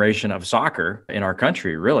next generation of soccer in our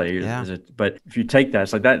country, really. Yeah. But if you take that,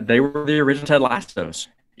 it's like that, they were the original Ted Lassos,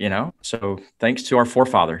 so thanks to our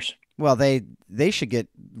forefathers. Well, they should get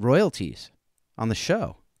royalties on the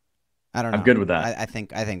show. I don't know. I'm good with that. I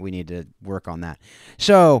think we need to work on that.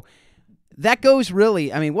 So that goes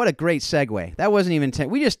really, I mean, what a great segue. That wasn't even,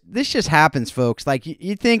 this just happens, folks. Like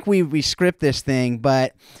you think we script this thing,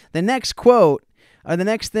 but the next quote, or the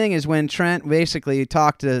next thing is when Trent basically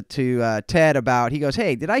talked to Ted about, he goes,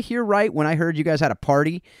 hey, did I hear right when I heard you guys had a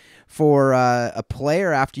party for a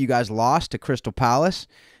player after you guys lost to Crystal Palace?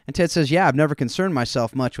 And Ted says, yeah, I've never concerned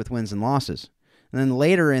myself much with wins and losses. And then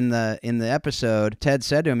later in the episode, Ted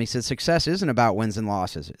said to him, he said, success isn't about wins and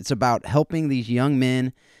losses. It's about helping these young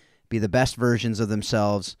men be the best versions of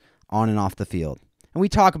themselves on and off the field. And we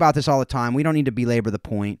talk about this all the time. We don't need to belabor the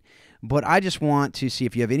point. But I just want to see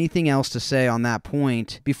if you have anything else to say on that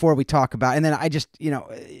point before we talk about, and then I just,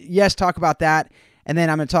 yes, talk about that. And then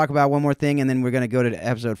I'm going to talk about one more thing, and then we're going to go to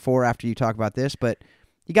episode 4 after you talk about this. But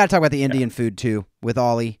you got to talk about the Indian food too with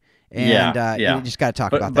Ollie. And you just got to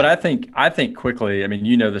talk about that. But I think quickly, I mean,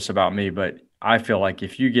 you know this about me, but I feel like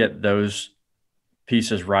if you get those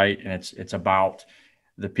pieces right and it's about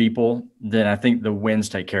the people, then I think the wins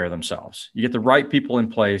take care of themselves. You get the right people in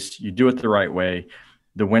place, you do it the right way,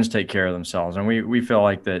 the wins take care of themselves. And we feel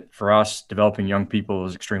like that for us, developing young people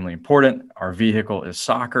is extremely important. Our vehicle is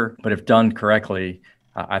soccer, but if done correctly,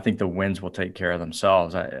 I think the wins will take care of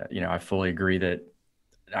themselves. I fully agree that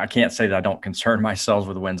I can't say that I don't concern myself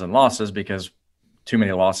with wins and losses, because too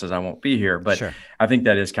many losses, I won't be here. But sure. I think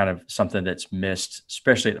that is kind of something that's missed,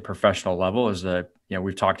 especially at the professional level, is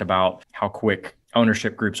we've talked about how quick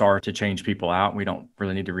ownership groups are to change people out. We don't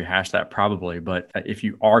really need to rehash that probably, but if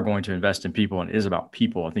you are going to invest in people and it is about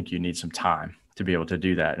people, I think you need some time to be able to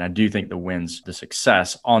do that. And I do think the wins, the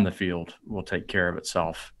success on the field will take care of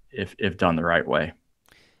itself if done the right way.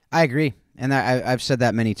 I agree. And I've said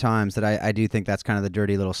that many times, that I do think that's kind of the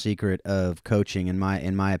dirty little secret of coaching, in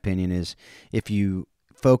my opinion, is if you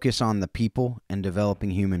focus on the people and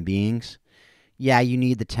developing human beings, yeah, you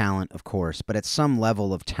need the talent, of course, but at some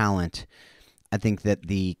level of talent, I think that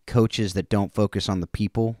the coaches that don't focus on the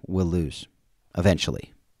people will lose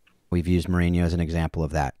eventually. We've used Mourinho as an example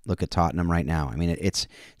of that. Look at Tottenham right now. I mean, it's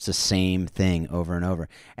the same thing over and over.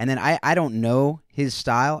 And then I don't know his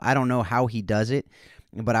style. I don't know how he does it.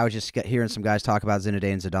 But I was just hearing some guys talk about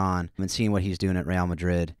Zinedine Zidane and seeing what he's doing at Real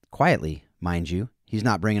Madrid. Quietly, mind you. He's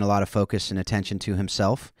not bringing a lot of focus and attention to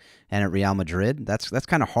himself. And at Real Madrid, that's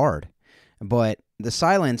kind of hard. But the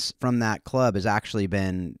silence from that club has actually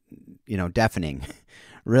been, deafening,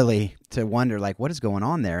 really, to wonder, like, what is going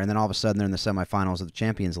on there? And then all of a sudden they're in the semifinals of the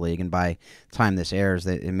Champions League. And by the time this airs,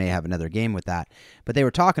 it may have another game with that. But they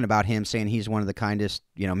were talking about him, saying he's one of the kindest,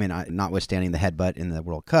 notwithstanding the headbutt in the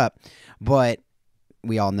World Cup. But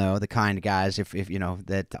we all know the kind guys, if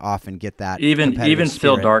that often get that. Even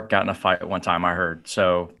Phil Dark got in a fight at one time, I heard.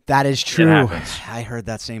 So that is true. I heard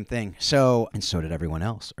that same thing. So did everyone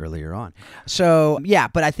else earlier on. So yeah,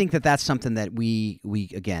 but I think that that's something that we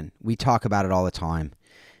talk about it all the time.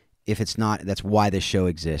 If it's not, that's why this show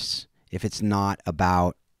exists. If it's not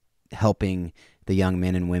about helping the young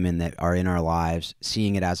men and women that are in our lives,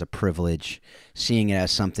 seeing it as a privilege, seeing it as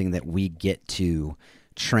something that we get to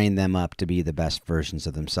train them up to be the best versions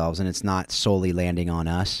of themselves. And it's not solely landing on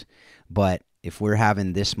us, but if we're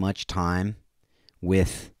having this much time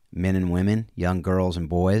with men and women, young girls and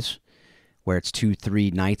boys, where it's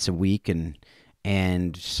 2-3 nights a week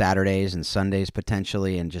and Saturdays and Sundays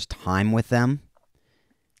potentially, and just time with them,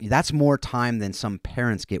 that's more time than some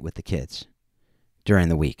parents get with the kids during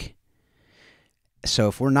the week. So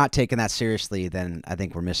if we're not taking that seriously, then I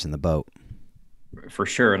think we're missing the boat. For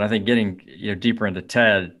sure. And I think getting deeper into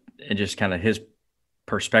Ted and just kind of his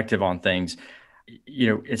perspective on things,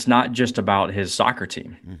 it's not just about his soccer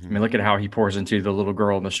team. Mm-hmm. I mean, look at how he pours into the little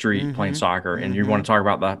girl in the street playing soccer. And you want to talk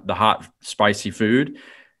about the hot, spicy food.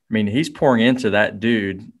 I mean, he's pouring into that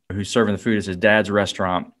dude who's serving the food at his dad's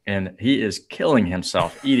restaurant, and he is killing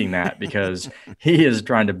himself eating that because he is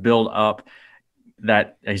trying to build up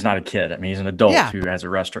that. He's not a kid. I mean, he's an adult who has a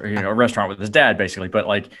restaurant with his dad, basically. But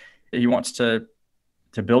like, he wants to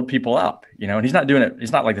build people up, and he's not doing it.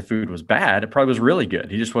 It's not like the food was bad. It probably was really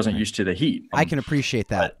good. He just wasn't used to the heat. I can appreciate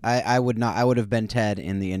that. I would not. I would have been Ted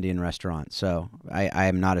in the Indian restaurant. So I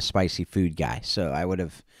am not a spicy food guy. So I would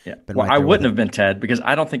have. Yeah. Well, I wouldn't have been Ted because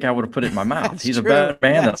I don't think I would have put it in my mouth. He's true. A better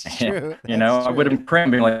man than I am. I would have been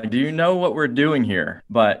cramping like, do you know what we're doing here?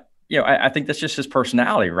 But I think that's just his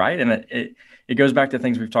personality, right? And it goes back to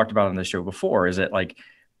things we've talked about on this show before. Is that like,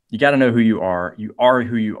 you got to know who you are. You are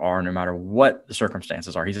who you are, no matter what the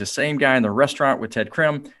circumstances are. He's the same guy in the restaurant with Ted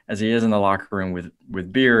Krim as he is in the locker room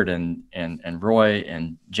with Beard and Roy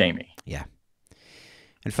and Jamie. Yeah.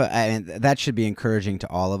 And that should be encouraging to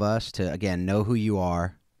all of us to, again, know who you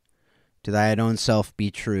are. To thine own self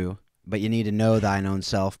be true. But you need to know thine own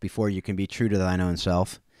self before you can be true to thine own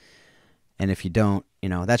self. And if you don't,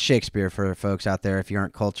 that's Shakespeare for folks out there. If you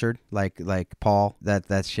aren't cultured, like Paul,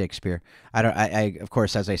 that's Shakespeare. I of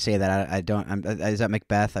course, as I say that, I don't. Is that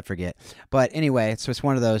Macbeth? I forget. But anyway, it's just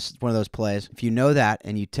one of those plays. If you know that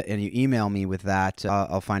and you email me with that,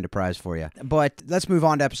 I'll find a prize for you. But let's move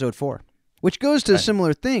on to episode 4. Which goes to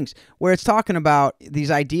similar things, where it's talking about these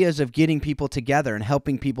ideas of getting people together and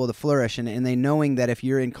helping people to flourish, and they knowing that if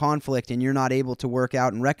you're in conflict and you're not able to work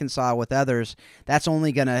out and reconcile with others, that's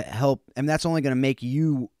only going to help, and that's only going to make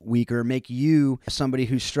you weaker, make you somebody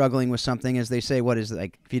who's struggling with something. As they say, what is it,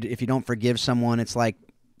 like if you don't forgive someone, it's like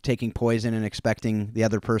taking poison and expecting the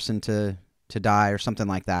other person to die or something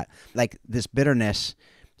like that. Like this bitterness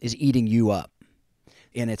is eating you up.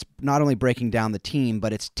 And it's not only breaking down the team,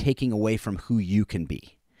 but it's taking away from who you can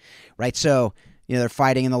be, right? So, they're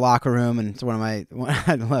fighting in the locker room, and it's I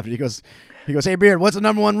love it. He goes, "Hey Beard, what's the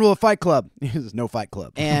number one rule of Fight Club?" He says, "No Fight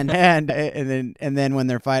Club." And then when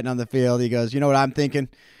they're fighting on the field, he goes, "You know what I'm thinking?"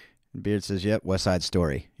 And Beard says, "Yep, West Side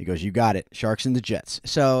Story." He goes, "You got it, Sharks and the Jets."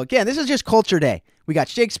 So again, this is just culture day. We got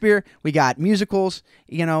Shakespeare, we got musicals,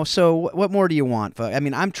 so what more do you want? I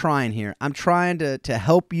mean, I'm trying here. I'm trying to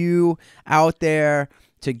help you out there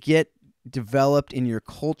to get developed in your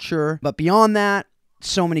culture. But beyond that,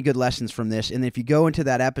 so many good lessons from this. And if you go into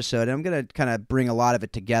that episode, and I'm going to kind of bring a lot of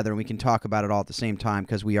it together, and we can talk about it all at the same time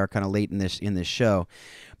because we are kind of late in this show.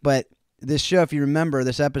 But this show, if you remember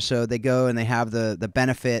this episode, they go and they have the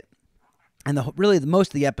benefit. And most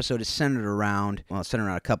of the episode is centered around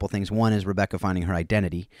a couple things. One is Rebecca finding her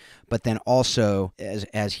identity, but then also,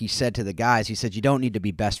 as he said to the guys, he said, you don't need to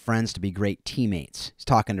be best friends to be great teammates. He's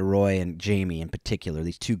talking to Roy and Jamie in particular,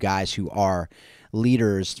 these two guys who are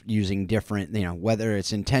leaders using different, whether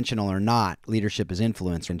it's intentional or not, leadership is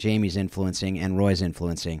influence, and Jamie's influencing and Roy's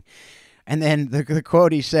influencing. And then the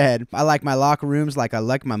quote he said, "I like my locker rooms like I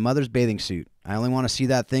like my mother's bathing suit. I only want to see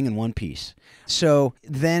that thing in one piece." So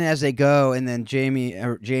then as they go, and then Jamie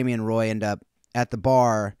and Roy end up at the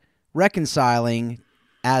bar reconciling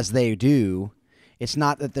as they do. It's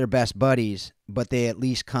not that they're best buddies, but they at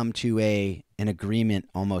least come to an agreement,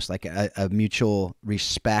 almost like a mutual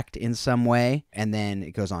respect in some way. And then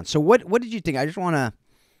it goes on. So what did you think? I just want to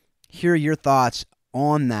hear your thoughts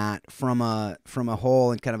on that from a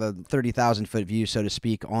whole and kind of a 30,000 foot view, so to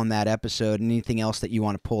speak, on that episode. Anything else that you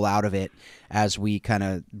want to pull out of it as we kind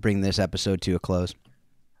of bring this episode to a close?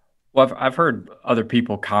 Well, I've heard other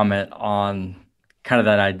people comment on kind of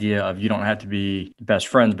that idea of you don't have to be best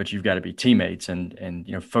friends, but you've got to be teammates, and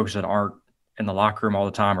folks that aren't in the locker room all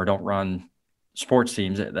the time or don't run sports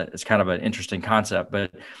teams. It's kind of an interesting concept,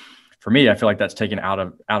 but for me, I feel like that's taken out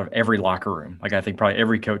of every locker room. Like, I think probably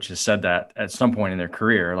every coach has said that at some point in their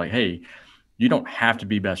career, like, hey, you don't have to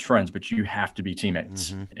be best friends, but you have to be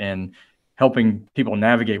teammates. Mm-hmm. And helping people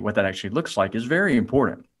navigate what that actually looks like is very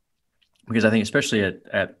important, because I think especially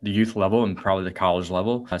at the youth level and probably the college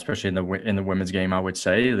level, especially in the women's game, I would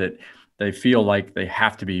say that they feel like they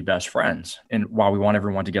have to be best friends. And while we want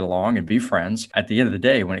everyone to get along and be friends, at the end of the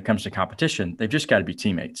day, when it comes to competition, they've just got to be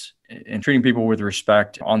teammates. And treating people with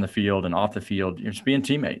respect on the field and off the field, just being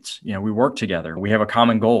teammates. We work together. We have a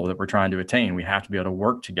common goal that we're trying to attain. We have to be able to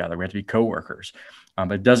work together. We have to be coworkers.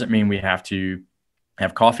 But it doesn't mean we have to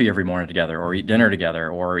have coffee every morning together or eat dinner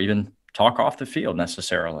together or even talk off the field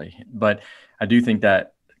necessarily. But I do think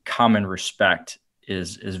that common respect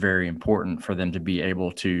is very important for them to be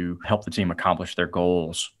able to help the team accomplish their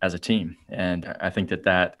goals as a team. And I think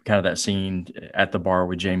that scene at the bar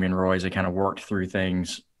with Jamie and Roy, as they kind of worked through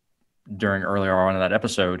things during earlier on in that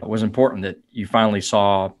episode, was important, that you finally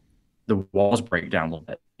saw the walls break down a little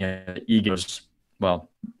bit. Their egos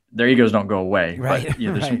don't go away, right? But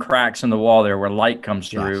there's some cracks in the wall there where light comes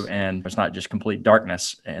through, and it's not just complete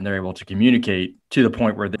darkness, and they're able to communicate to the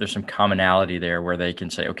point where there's some commonality there where they can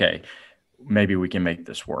say, okay, maybe we can make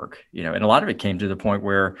this work, and a lot of it came to the point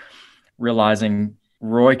where realizing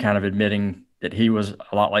Roy kind of admitting that he was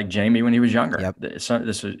a lot like Jamie when he was younger. Yep. So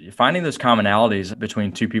finding those commonalities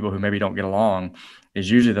between two people who maybe don't get along is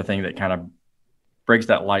usually the thing that kind of breaks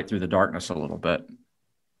that light through the darkness a little bit.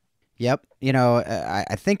 Yep.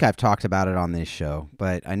 I think I've talked about it on this show,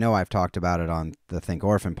 but I know I've talked about it on the Think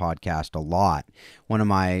Orphan podcast a lot. One of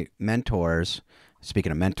my mentors,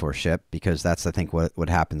 Speaking of mentorship, because that's, I think, what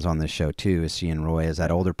happens on this show too, is seeing Roy as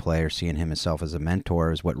that older player, seeing him himself as a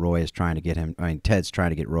mentor is what Roy is trying to get him. I mean, Ted's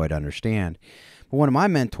trying to get Roy to understand. But one of my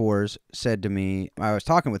mentors said to me, I was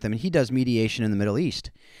talking with him, and he does mediation in the Middle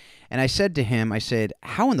East. And I said to him, I said,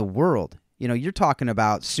 how in the world, you're talking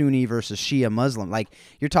about Sunni versus Shia Muslim, like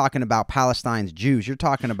you're talking about Palestine's Jews, you're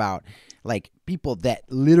talking about like people that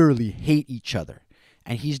literally hate each other.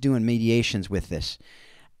 And he's doing mediations with this.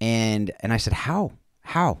 And I said, how?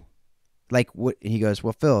 Like what? He goes,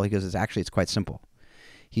 well, Phil, it's quite simple.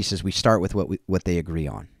 He says, we start with what they agree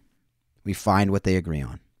on. We find what they agree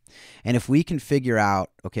on. And if we can figure out,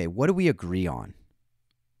 okay, what do we agree on?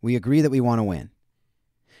 We agree that we want to win.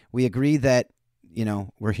 We agree that,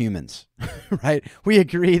 we're humans, right? We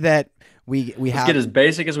agree that we have. Let's get as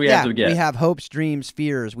basic as we have to get. We have hopes, dreams,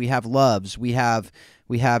 fears. We have loves. We have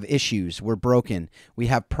issues. We're broken. We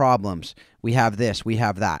have problems. We have this. We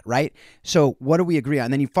have that, right? So what do we agree on?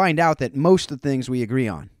 And then you find out that most of the things we agree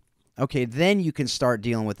on. Okay, then you can start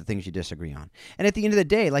dealing with the things you disagree on. And at the end of the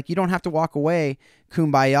day, like, you don't have to walk away,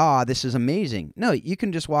 kumbaya, this is amazing. No, you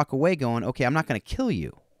can just walk away going, okay, I'm not going to kill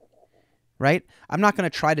you, right? I'm not going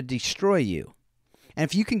to try to destroy you. And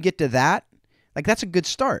if you can get to that, like, that's a good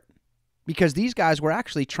start, because these guys were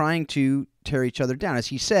actually trying to tear each other down. As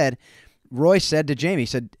he said, Roy said to Jamie, he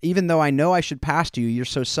said, even though I know I should pass to you, you're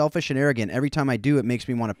so selfish and arrogant. Every time I do, it makes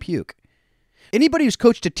me want to puke. Anybody who's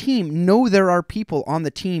coached a team know there are people on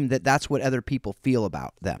the team that's what other people feel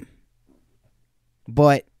about them.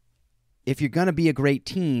 But if you're going to be a great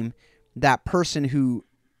team, that person who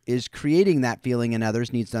is creating that feeling in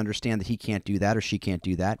others needs to understand that he can't do that or she can't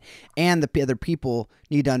do that. And the other people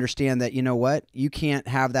need to understand that, you know what, you can't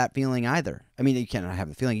have that feeling either. I mean, you cannot have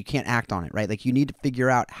the feeling, you can't act on it, right? Like, you need to figure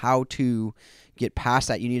out how to get past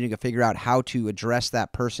that. You need to figure out how to address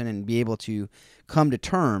that person and be able to come to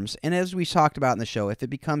terms. And as we talked about in the show, if it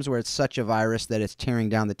becomes where it's such a virus that it's tearing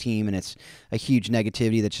down the team and it's a huge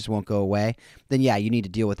negativity that just won't go away, then yeah, you need to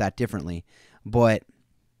deal with that differently. But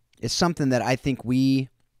it's something that I think he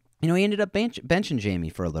ended up benching Jamie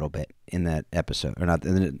for a little bit in that episode, or not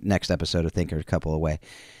in the next episode, I think, or a couple away.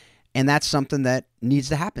 And that's something that needs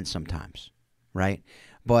to happen sometimes, right?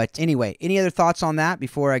 But anyway, any other thoughts on that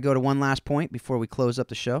before I go to one last point before we close up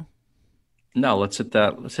the show? No, let's hit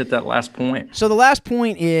that last point. So the last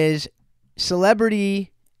point is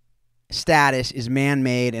celebrity status is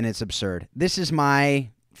man-made and it's absurd. This is my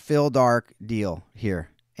Phil Dark deal here.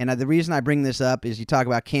 And the reason I bring this up is you talk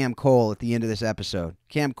about Cam Cole at the end of this episode.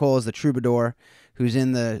 Cam Cole is the troubadour who's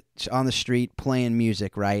on the street playing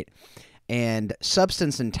music, right? And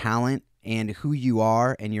substance and talent and who you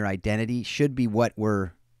are and your identity should be what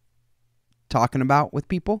we're talking about with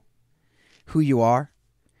people. Who you are,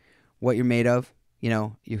 what you're made of,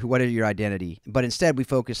 what is your identity. But instead we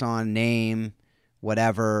focus on name,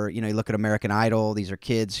 whatever. You look at American Idol. These are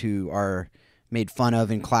kids who are made fun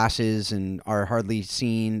of in classes and are hardly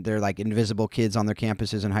seen. They're like invisible kids on their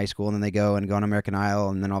campuses in high school, and then they go on American Idol,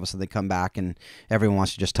 and then all of a sudden they come back and everyone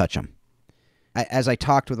wants to just touch them. As I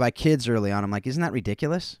talked with my kids early on, I'm like, isn't that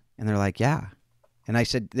ridiculous? And they're like, yeah. And I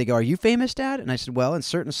said, they go, are you famous, Dad? And I said, well, in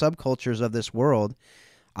certain subcultures of this world,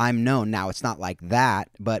 I'm known. Now, it's not like that,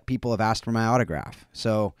 but people have asked for my autograph.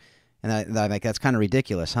 So, and I'm like, that's kind of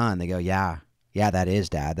ridiculous, huh? And they go, yeah, that is,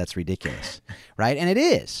 Dad. That's ridiculous. Right? And it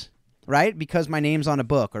is. Right? Because my name's on a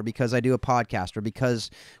book, or because I do a podcast, or because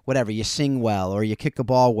whatever, you sing well, or you kick a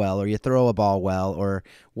ball well, or you throw a ball well, or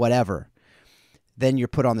whatever, then you're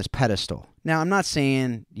put on this pedestal. Now, I'm not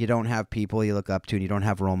saying you don't have people you look up to and you don't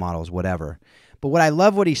have role models, whatever. But what I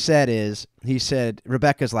love what he said is, he said,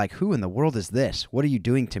 Rebecca's like, who in the world is this? What are you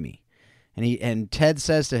doing to me? And Ted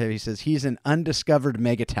says to him, he says, he's an undiscovered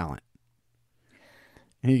mega talent.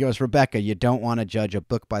 And he goes, Rebecca, you don't want to judge a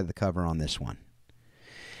book by the cover on this one.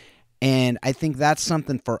 And I think that's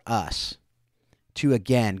something for us to,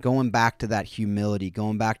 again, going back to that humility,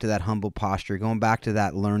 going back to that humble posture, going back to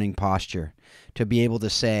that learning posture, to be able to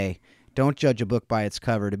say, don't judge a book by its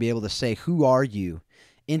cover, to be able to say, who are you?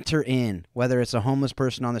 Enter in, whether it's a homeless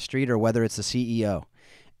person on the street or whether it's the CEO.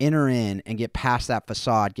 Enter in and get past that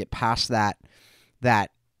facade, get past that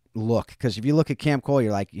look. Because if you look at Cam Cole,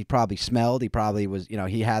 you're like, he probably smelled, he probably was,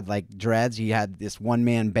 he had like dreads, he had this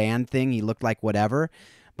one-man band thing, he looked like whatever.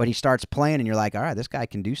 But he starts playing, and you're like, all right, this guy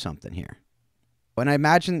can do something here. And I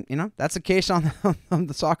imagine, that's the case on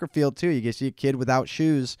the soccer field, too. You can see a kid without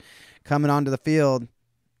shoes coming onto the field.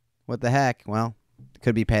 What the heck? Well, it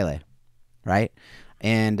could be Pele, right?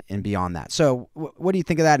 And beyond that. So what do you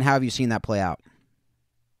think of that, and how have you seen that play out?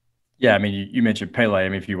 Yeah, I mean, you mentioned Pele. I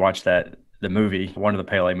mean, if you watch the movie, one of the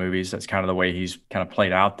Pele movies, that's kind of the way he's kind of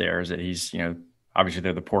played out there, is that he's, obviously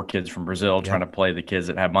they're the poor kids from Brazil trying to play the kids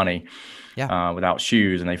that have money without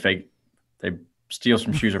shoes, and they steal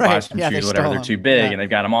some shoes or buy Right. some Yeah, they shoes, whatever. stole They're them. too big Yeah. and they've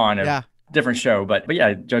got them on. Yeah. Different show, but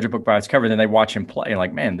yeah, judge a book by its cover. Then they watch him play and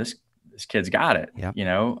like, man, this kid's got it, Yep.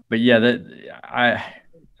 But yeah,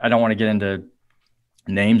 I don't want to get into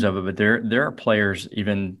names of it, but there are players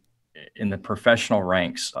even in the professional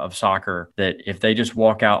ranks of soccer that if they just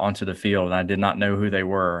walk out onto the field and I did not know who they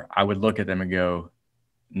were, I would look at them and go,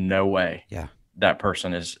 no way. Yeah. That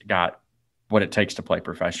person has got what it takes to play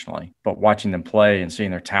professionally. But watching them play and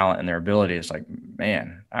seeing their talent and their ability, it's like,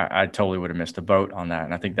 man, I totally would have missed the boat on that.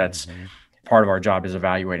 And I think that's part of our job is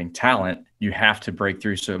evaluating talent. You have to break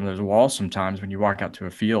through some of those walls sometimes when you walk out to a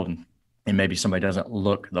field and maybe somebody doesn't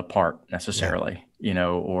look the part necessarily,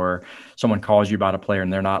 or someone calls you about a player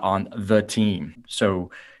and they're not on the team.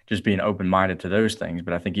 So just being open-minded to those things.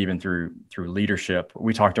 But I think even through leadership,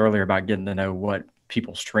 we talked earlier about getting to know what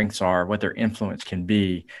people's strengths are, what their influence can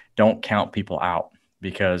be. Don't count people out,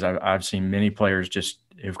 because I've seen many players just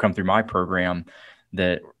who've come through my program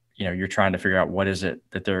that, you're trying to figure out what is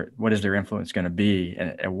their influence going to be.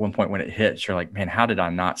 And at one point when it hits, you're like, man, how did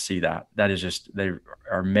I not see that? That is just, they are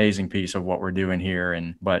an amazing piece of what we're doing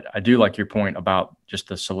here. But I do like your point about just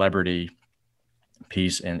the celebrity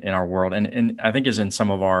piece in our world. And I think is in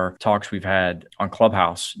some of our talks we've had on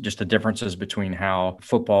Clubhouse, just the differences between how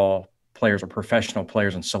football players or professional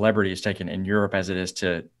players and celebrity is taken in Europe as it is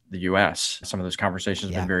to the US. Some of those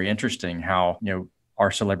conversations have been very interesting, how,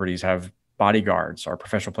 our celebrities have bodyguards, our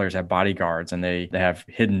professional players have bodyguards, and they have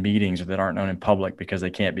hidden meetings that aren't known in public because they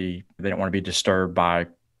don't want to be disturbed by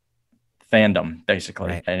fandom, basically.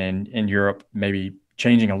 Right. And in Europe, maybe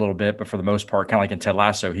changing a little bit, but for the most part, kind of like in Ted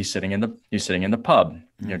Lasso, he's sitting in the pub,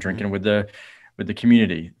 drinking with the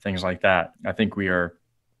community, things like that. I think we are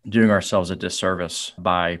doing ourselves a disservice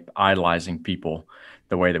by idolizing people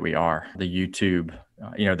the way that we are. The YouTube,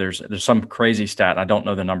 there's some crazy stat, I don't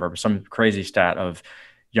know the number, but some crazy stat of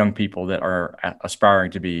young people that are aspiring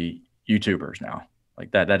to be YouTubers now.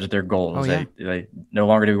 Like that is their goal. They no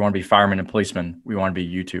longer do we want to be firemen and policemen. We want to be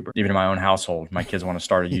YouTubers. Even in my own household, my kids want to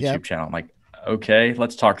start a YouTube channel. I'm like, okay,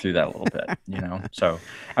 let's talk through that a little bit, So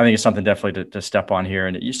I think it's something definitely to step on here.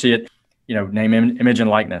 And you see it, name, image, and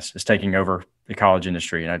likeness is taking over the college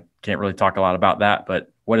industry. And I can't really talk a lot about that, but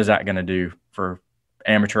what is that going to do for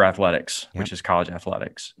amateur athletics, which is college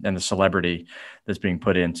athletics, and the celebrity that's being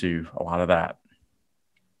put into a lot of that?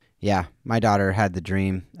 Yeah, my daughter had the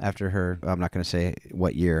dream after her, I'm not going to say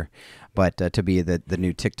what year, but to be the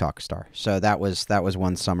new TikTok star. So that was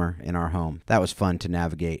one summer in our home. That was fun to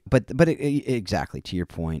navigate. But exactly to your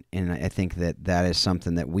point, and I think that is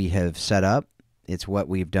something that we have set up. It's what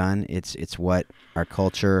we've done. It's what our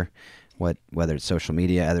culture, whether it's social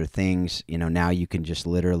media, other things, now you can just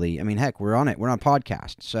literally, heck, we're on it. We're on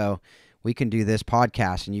podcast. So we can do this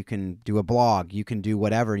podcast, and you can do a blog, you can do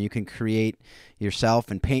whatever, and you can create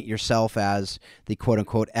yourself and paint yourself as the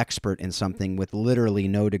quote-unquote expert in something with literally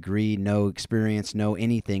no degree, no experience, no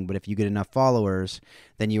anything. But if you get enough followers,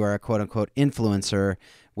 then you are a quote-unquote influencer,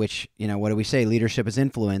 which, what do we say? Leadership is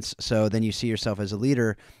influence. So then you see yourself as a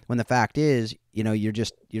leader, when the fact is, you're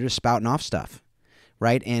just spouting off stuff,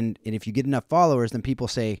 right? And if you get enough followers, then people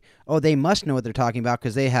say, oh, they must know what they're talking about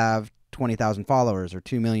because they have 20,000 followers or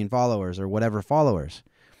 2 million followers or whatever followers.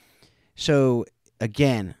 So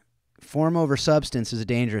again, form over substance is a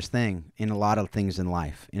dangerous thing in a lot of things in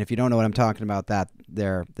life. And if you don't know what I'm talking about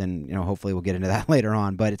then hopefully we'll get into that later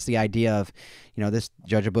on. But it's the idea of, this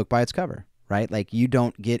judge a book by its cover, right? Like you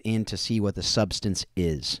don't get in to see what the substance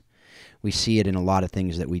is. We see it in a lot of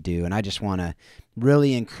things that we do. And I just want to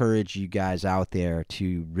really encourage you guys out there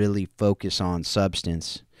to really focus on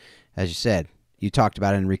substance. As you said, you talked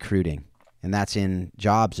about it in recruiting, and that's in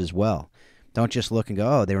jobs as well. Don't just look and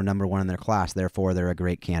go, oh, they were number one in their class, therefore they're a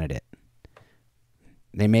great candidate.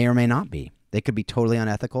 They may or may not be. They could be totally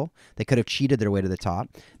unethical. They could have cheated their way to the top.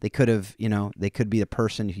 They could have, they could be a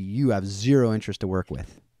person who you have zero interest to work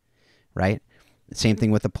with, right? Same thing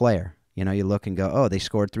with a player. You look and go, oh, they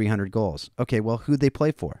scored 300 goals. Okay, well, who'd they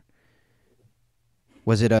play for?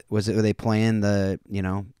 Were they playing the,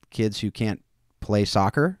 kids who can't play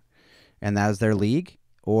soccer? And that was their league?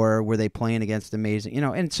 Or were they playing against amazing,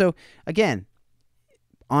 and so again,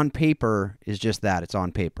 on paper is just that, it's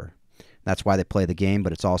on paper. That's why they play the game,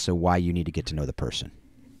 but it's also why you need to get to know the person.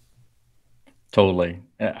 Totally.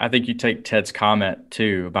 I think you take Ted's comment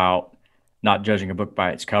too about not judging a book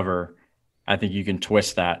by its cover. I think you can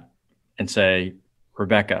twist that and say,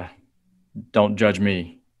 Rebecca, don't judge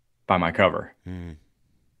me by my cover. Him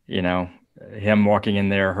walking in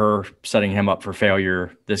there, her setting him up for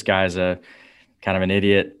failure. This guy's a kind of an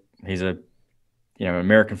idiot. He's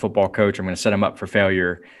American football coach. I'm going to set him up for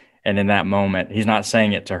failure. And in that moment, he's not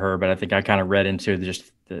saying it to her, but I think I kind of read into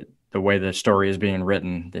just the way the story is being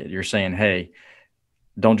written, that you're saying, hey,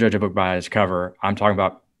 don't judge a book by its cover. I'm talking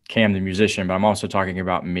about Cam, the musician, but I'm also talking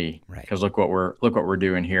about me, because look what we're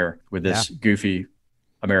doing here with this goofy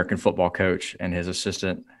American football coach and his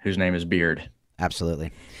assistant, whose name is Beard.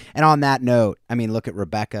 Absolutely. And on that note, I mean, look at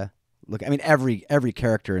Rebecca. Every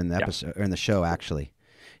character in the episode or in the show, actually.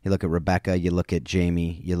 You look at Rebecca, you look at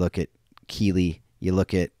Jamie, you look at Keely, you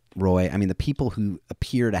look at Roy. I mean, the people who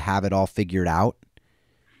appear to have it all figured out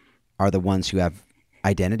are the ones who have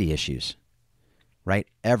identity issues, right?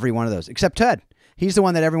 Every one of those, except Ted. He's the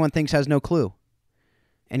one that everyone thinks has no clue.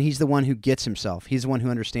 And he's the one who gets himself. He's the one who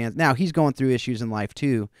understands. Now, he's going through issues in life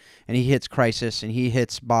too, and he hits crisis, and he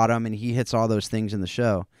hits bottom, and he hits all those things in the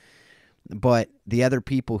show. But the other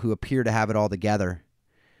people who appear to have it all together,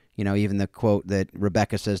 even the quote that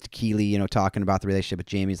Rebecca says to Keely, talking about the relationship with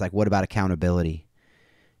Jamie, is like, what about accountability?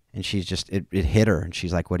 And she's just, it hit her, and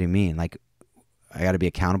she's like, what do you mean? Like, I got to be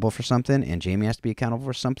accountable for something, and Jamie has to be accountable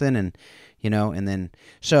for something, and, and then,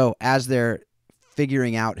 so as they're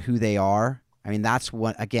figuring out who they are, I mean, that's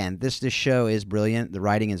what, again, this show is brilliant. The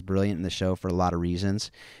writing is brilliant in the show for a lot of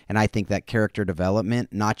reasons. And I think that character development,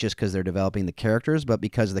 not just because they're developing the characters, but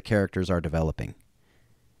because the characters are developing.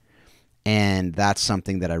 And that's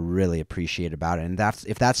something that I really appreciate about it. And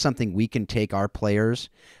if that's something we can take our players,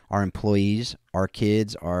 our employees, our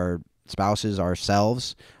kids, our spouses,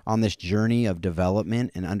 ourselves on this journey of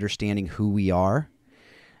development and understanding who we are,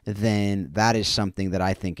 then that is something that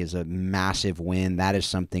I think is a massive win. That is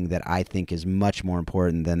something that I think is much more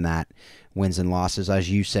important than that wins and losses. As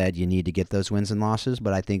you said, you need to get those wins and losses,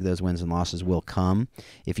 but I think those wins and losses will come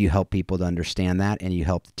if you help people to understand that, and you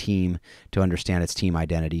help the team to understand its team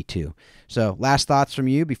identity too. So last thoughts from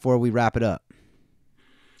you before we wrap it up.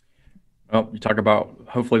 Well, you talk about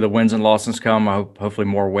hopefully the wins and losses come. I hope hopefully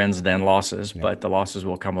more wins than losses, but the losses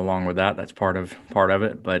will come along with that. That's part of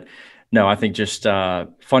it. But no, I think just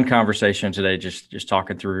fun conversation today, just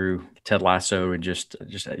talking through Ted Lasso, and just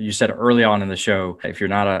you said early on in the show, if you're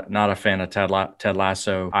not a fan of Ted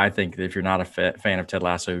Lasso, I think that if you're not a fan of Ted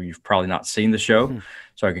Lasso, you've probably not seen the show.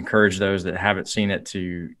 So I encourage those that haven't seen it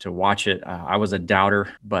to watch it. I was a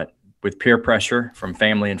doubter, but with peer pressure from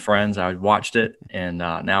family and friends, I watched it, and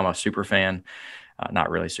now I'm a super fan. Not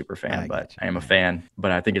really super fan, but I am a fan.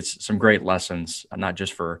 But I think it's some great lessons, not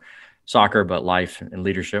just for soccer, but life and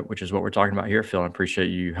leadership, which is what we're talking about here, Phil. I appreciate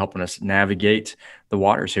you helping us navigate the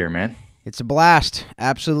waters here, man. It's a blast.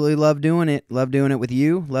 Absolutely love doing it. Love doing it with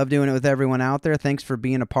you. Love doing it with everyone out there. Thanks for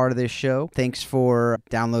being a part of this show. Thanks for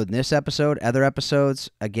downloading this episode, other episodes.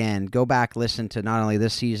 Again, go back, listen to not only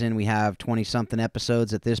this season, we have 20-something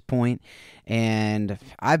episodes at this point, and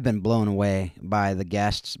I've been blown away by the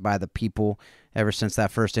guests, by the people, ever since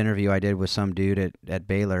that first interview I did with some dude at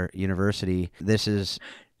Baylor University. This is...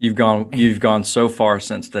 You've gone so far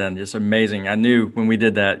since then. It's amazing. I knew when we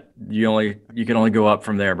did that, you can only go up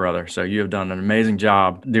from there, brother. So you have done an amazing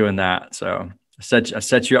job doing that. So I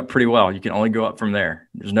set you up pretty well. You can only go up from there.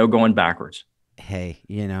 There's no going backwards. Hey,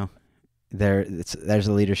 there's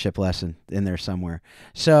a leadership lesson in there somewhere.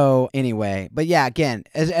 So anyway, but yeah, again,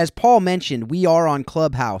 as Paul mentioned, we are on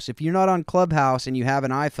Clubhouse. If you're not on Clubhouse and you have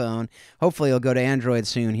an iPhone, hopefully it'll go to Android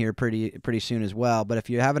soon here, pretty soon as well. But if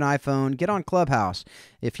you have an iPhone, get on Clubhouse.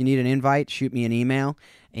 If you need an invite, shoot me an email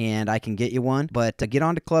and I can get you one. But get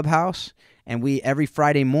on to Clubhouse. And every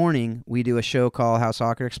Friday morning, we do a show called How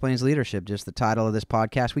Soccer Explains Leadership, just the title of this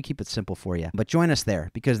podcast. We keep it simple for you. But join us there,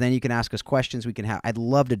 because then you can ask us questions. I'd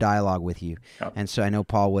love to dialogue with you. Yep. And so I know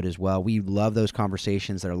Paul would as well. We love those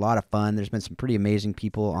conversations. They're a lot of fun. There's been some pretty amazing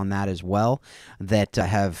people on that as well that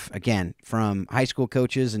have, again, from high school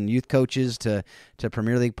coaches and youth coaches to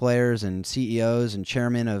Premier League players and CEOs and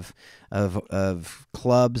chairmen of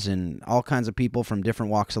clubs and all kinds of people from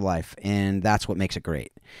different walks of life. And that's what makes it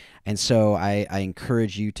great. And so I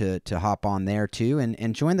encourage you to hop on there too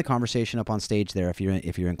and join the conversation up on stage there if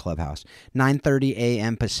you're in Clubhouse. 9:30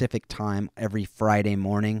 a.m. Pacific time every Friday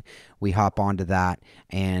morning. We hop onto that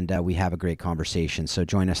and we have a great conversation. So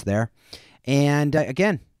join us there. And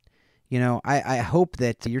again, I hope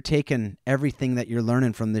that you're taking everything that you're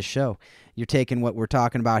learning from this show. You're taking what we're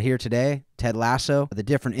talking about here today, Ted Lasso, the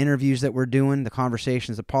different interviews that we're doing, the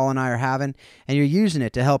conversations that Paul and I are having, and you're using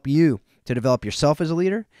it to help you to develop yourself as a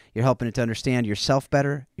leader. You're helping it to understand yourself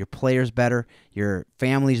better, your players better, your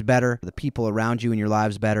families better, the people around you in your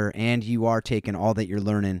lives better, and you are taking all that you're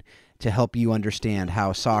learning to help you understand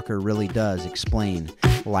how soccer really does explain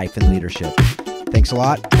life and leadership. Thanks a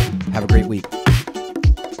lot. Have a great week.